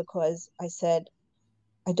myself, because I said,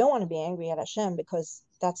 I don't want to be angry at Hashem, because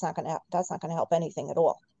that's not going to help anything at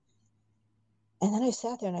all. And then I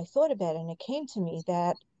sat there and I thought about it, and it came to me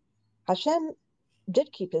that Hashem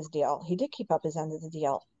did keep his deal. He did keep up his end of the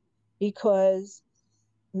deal, because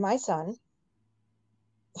my son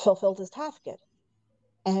fulfilled his tafkid,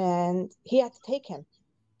 and he had to take him.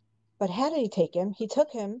 But how did he take him? He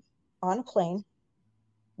took him on a plane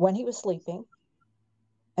when he was sleeping,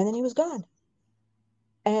 and then he was gone.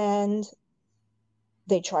 And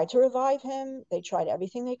they tried to revive him. They tried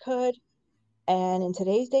everything they could. And in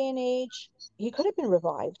today's day and age, he could have been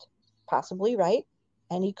revived, possibly, right?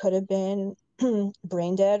 And he could have been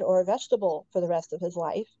brain dead or a vegetable for the rest of his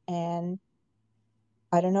life. And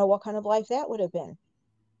I don't know what kind of life that would have been.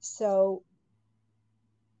 So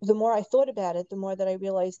the more I thought about it, the more that I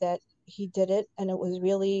realized that he did it, and it was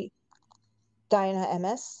really Diana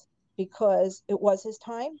MS, because it was his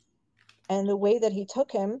time. And the way that he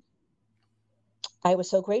took him, I was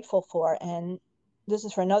so grateful for. And this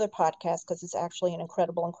is for another podcast, because it's actually an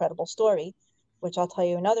incredible story, which I'll tell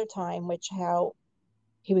you another time, how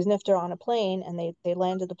he was nifter on a plane, and they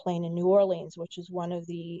landed the plane in New Orleans, which is one of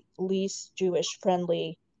the least Jewish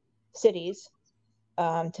friendly cities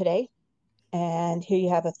today. And here you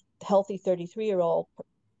have a healthy 33-year-old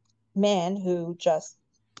man who just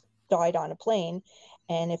died on a plane.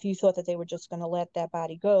 And if you thought that they were just going to let that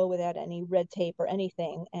body go without any red tape or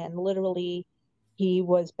anything, and literally he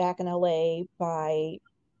was back in LA by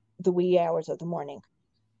the wee hours of the morning.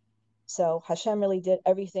 So Hashem really did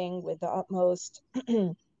everything with the utmost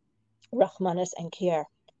rahmanas and care.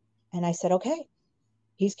 And I said, okay,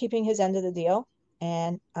 he's keeping his end of the deal,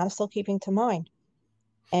 and I'm still keeping to mine.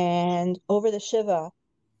 And over the Shiva,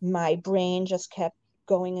 my brain just kept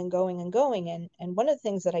going and going and going. And one of the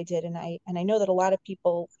things that I did, and I know that a lot of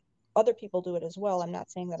people, other people do it as well. I'm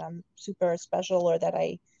not saying that I'm super special or that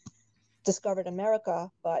I discovered America,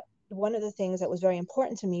 but one of the things that was very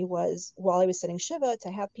important to me was, while I was sitting Shiva, to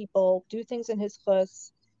have people do things in his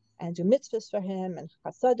chus and do mitzvahs for him and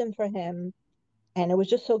chasadim for him. And it was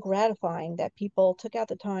just so gratifying that people took out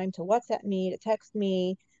the time to WhatsApp me, to text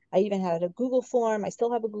me. I even had a Google form. I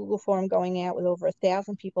still have a Google form going out with over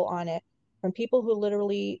 1,000 people on it, from people who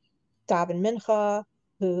literally daven mincha,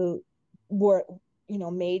 who were,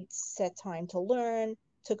 made set time to learn,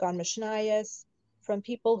 took on mishnayos, from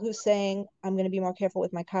people who saying, I'm going to be more careful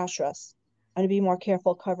with my kashrus. I'm going to be more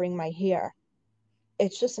careful covering my hair.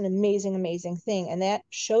 It's just an amazing, amazing thing. And that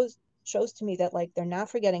shows to me that, like, they're not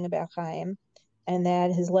forgetting about Chaim, and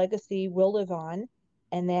that his legacy will live on,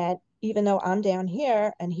 and that even though I'm down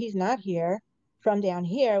here and he's not here, from down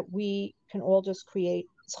here, we can all just create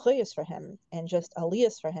zchuyos for him and just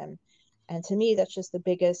aliyahs for him. And to me, that's just the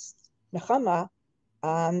biggest nechama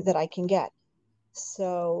that I can get.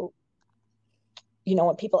 So,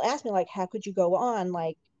 when people ask me, like, how could you go on?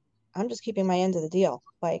 Like, I'm just keeping my end of the deal.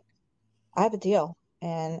 Like, I have a deal,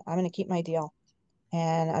 and I'm going to keep my deal.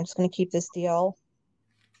 And I'm just going to keep this deal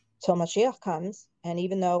till Mashiach comes. And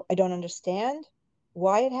even though I don't understand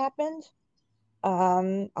why it happened,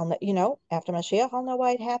 I'll let after Mashiach, I'll know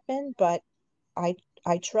why it happened. But I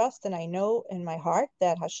trust and I know in my heart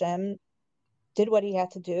that Hashem did what he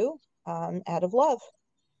had to do out of love.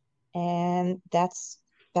 And that's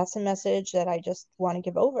a message that I just want to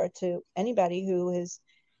give over to anybody who is,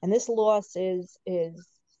 and this loss is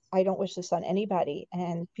I don't wish this on anybody.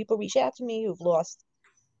 And people reach out to me who've lost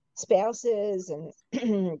spouses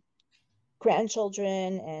and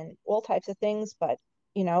grandchildren and all types of things, but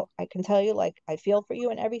I can tell you, like, I feel for you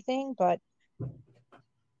and everything, but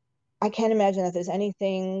I can't imagine that there's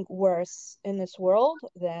anything worse in this world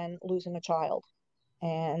than losing a child.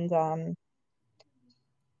 And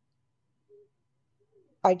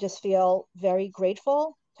I just feel very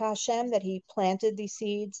grateful to Hashem that he planted these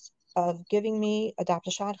seeds of giving me a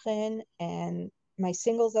Dr. Shadchan and my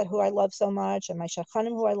singles who I love so much, and my Shadchanim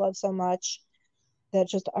who I love so much, that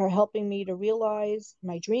just are helping me to realize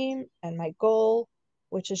my dream and my goal,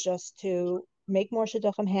 which is just to make more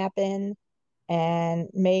shidduchim happen and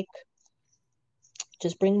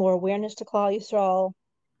just bring more awareness to Klal Yisrael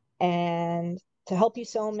and to help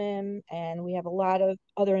Yisomim. And we have a lot of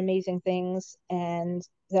other amazing things, and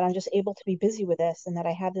that I'm just able to be busy with this, and that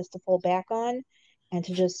I have this to fall back on and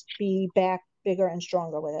to just be back bigger and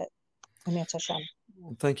stronger with it. Amen. Hashem.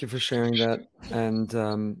 Thank you for sharing that.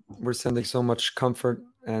 And we're sending so much comfort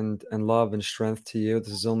and love and strength to you.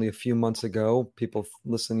 This is only a few months ago. People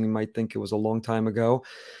listening might think it was a long time ago.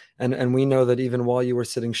 And we know that even while you were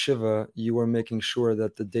sitting Shiva, you were making sure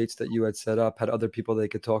that the dates that you had set up had other people they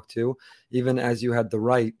could talk to, even as you had the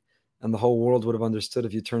right, and the whole world would have understood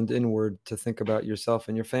if you turned inward to think about yourself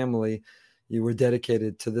and your family. You were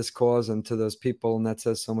dedicated to this cause and to those people, and that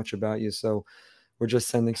says so much about you. So we're just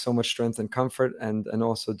sending so much strength and comfort, and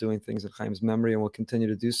also doing things in Chaim's memory, and we'll continue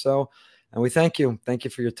to do so. And we thank you. Thank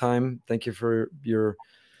you for your time. Thank you for your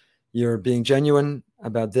being genuine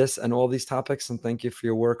about this and all these topics. And thank you for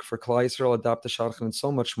your work for Klal Yisrael, Adapt Shadchan, and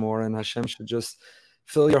so much more. And Hashem should just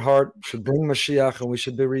fill your heart, should bring Mashiach, and we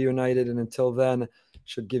should be reunited. And until then,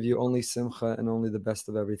 should give you only simcha and only the best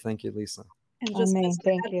of everything. Thank you, Lisa. And just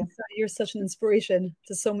Thank you. You're such an inspiration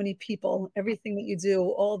to so many people. Everything that you do,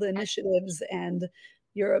 all the initiatives, and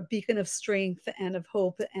you're a beacon of strength and of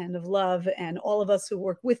hope and of love. And all of us who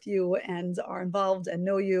work with you and are involved and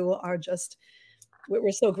know you are just,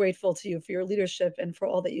 we're so grateful to you for your leadership and for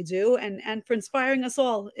all that you do, and for inspiring us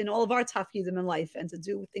all in all of our tafkidim in life, and to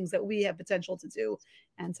do things that we have potential to do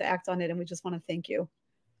and to act on it. And we just want to thank you.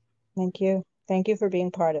 Thank you. Thank you for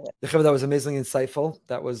being part of it. That was amazingly insightful.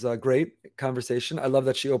 That was a great conversation. I love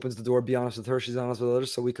that she opens the door. Be honest with her. She's honest with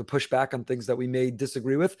others, so we could push back on things that we may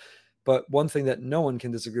disagree with. But one thing that no one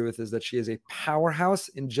can disagree with is that she is a powerhouse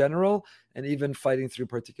in general, and even fighting through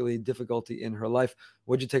particularly difficulty in her life.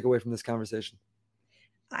 What did you take away from this conversation?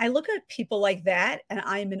 I look at people like that and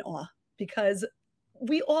I'm in awe, because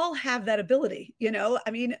we all have that ability.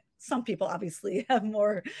 I mean, some people obviously have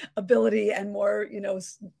more ability and more,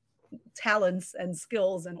 talents and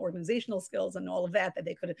skills and organizational skills and all of that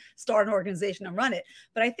they could start an organization and run it.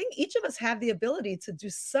 But I think each of us have the ability to do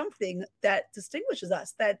something that distinguishes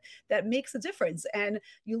us, that makes a difference. And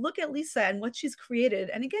you look at Lisa and what she's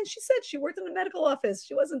created. And again, she said she worked in a medical office.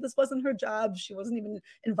 This wasn't her job. She wasn't even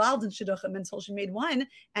involved in shidduchim until she made one.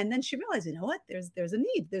 And then she realized, you know what, there's a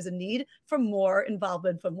need. There's a need for more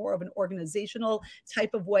involvement, for more of an organizational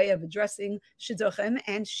type of way of addressing shidduchim.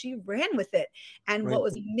 And she ran with it. And what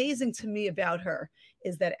was amazing to me about her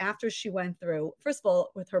is that after she went through, first of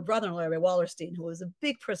all, with her brother-in-law, Ray Wallerstein, who was a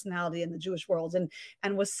big personality in the Jewish world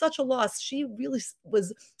and was such a loss, she really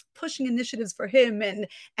was pushing initiatives for him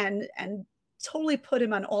and totally put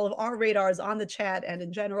him on all of our radars on the chat and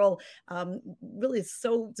in general, really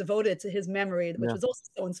so devoted to his memory, which was also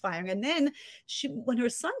so inspiring. And then when her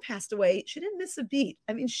son passed away, she didn't miss a beat.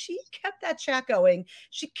 I mean, she kept that chat going.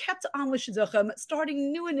 She kept on with shidduchim,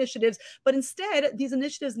 starting new initiatives, but instead these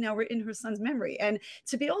initiatives now were in her son's memory. And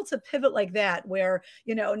to be able to pivot like that, where,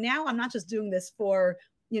 now I'm not just doing this for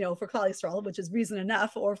Klal Yisrael, which is reason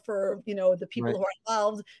enough, or for, the people who are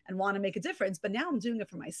involved and want to make a difference. But now I'm doing it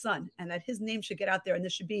for my son, and that his name should get out there, and there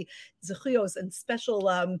should be zechuyos and special,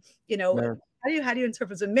 how do you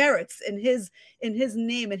interpret the merits in his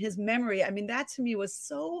name and his memory? I mean, that to me was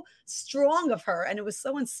so strong of her, and it was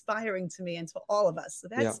so inspiring to me and to all of us. So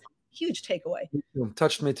that's a huge takeaway.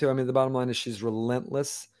 Touched me too. I mean, the bottom line is she's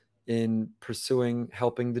relentless in pursuing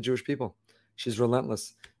helping the Jewish people. She's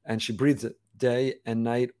relentless, and she breathes it day and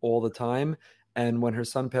night all the time. And when her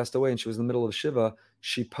son passed away and she was in the middle of Shiva,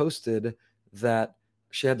 she posted that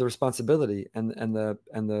she had the responsibility and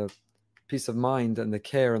the peace of mind and the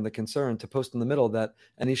care and the concern to post in the middle that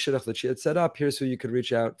any shidduch that she had set up, here's who you could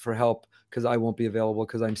reach out for help because I won't be available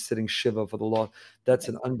because I'm sitting Shiva for the law. That's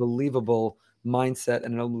an unbelievable mindset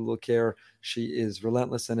and an unbelievable care. She is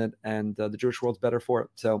relentless in it, and the Jewish world's better for it.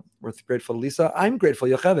 So we're grateful to Lisa. I'm grateful,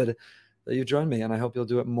 Yocheved, that you joined me, and I hope you'll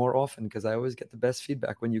do it more often because I always get the best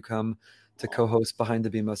feedback when you come to co-host Behind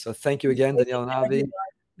the Bima. So thank you again, Danielle and Avi,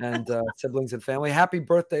 and siblings and family. Happy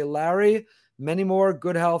birthday, Larry. Many more,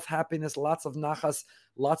 good health, happiness, lots of nachas,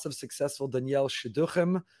 lots of successful Danielle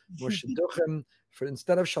shidduchim. More shidduchim.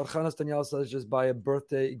 Instead of shalchanas, Danielle says just buy a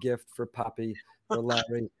birthday gift for Papi or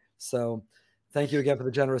Larry. So thank you again for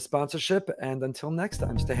the generous sponsorship. And until next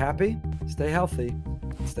time, stay happy, stay healthy,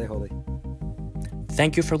 and stay holy.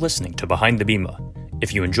 Thank you for listening to Behind the Bima.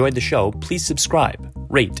 If you enjoyed the show, please subscribe,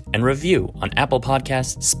 rate, and review on Apple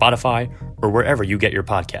Podcasts, Spotify, or wherever you get your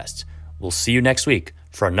podcasts. We'll see you next week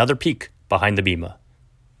for another peek behind the Bima.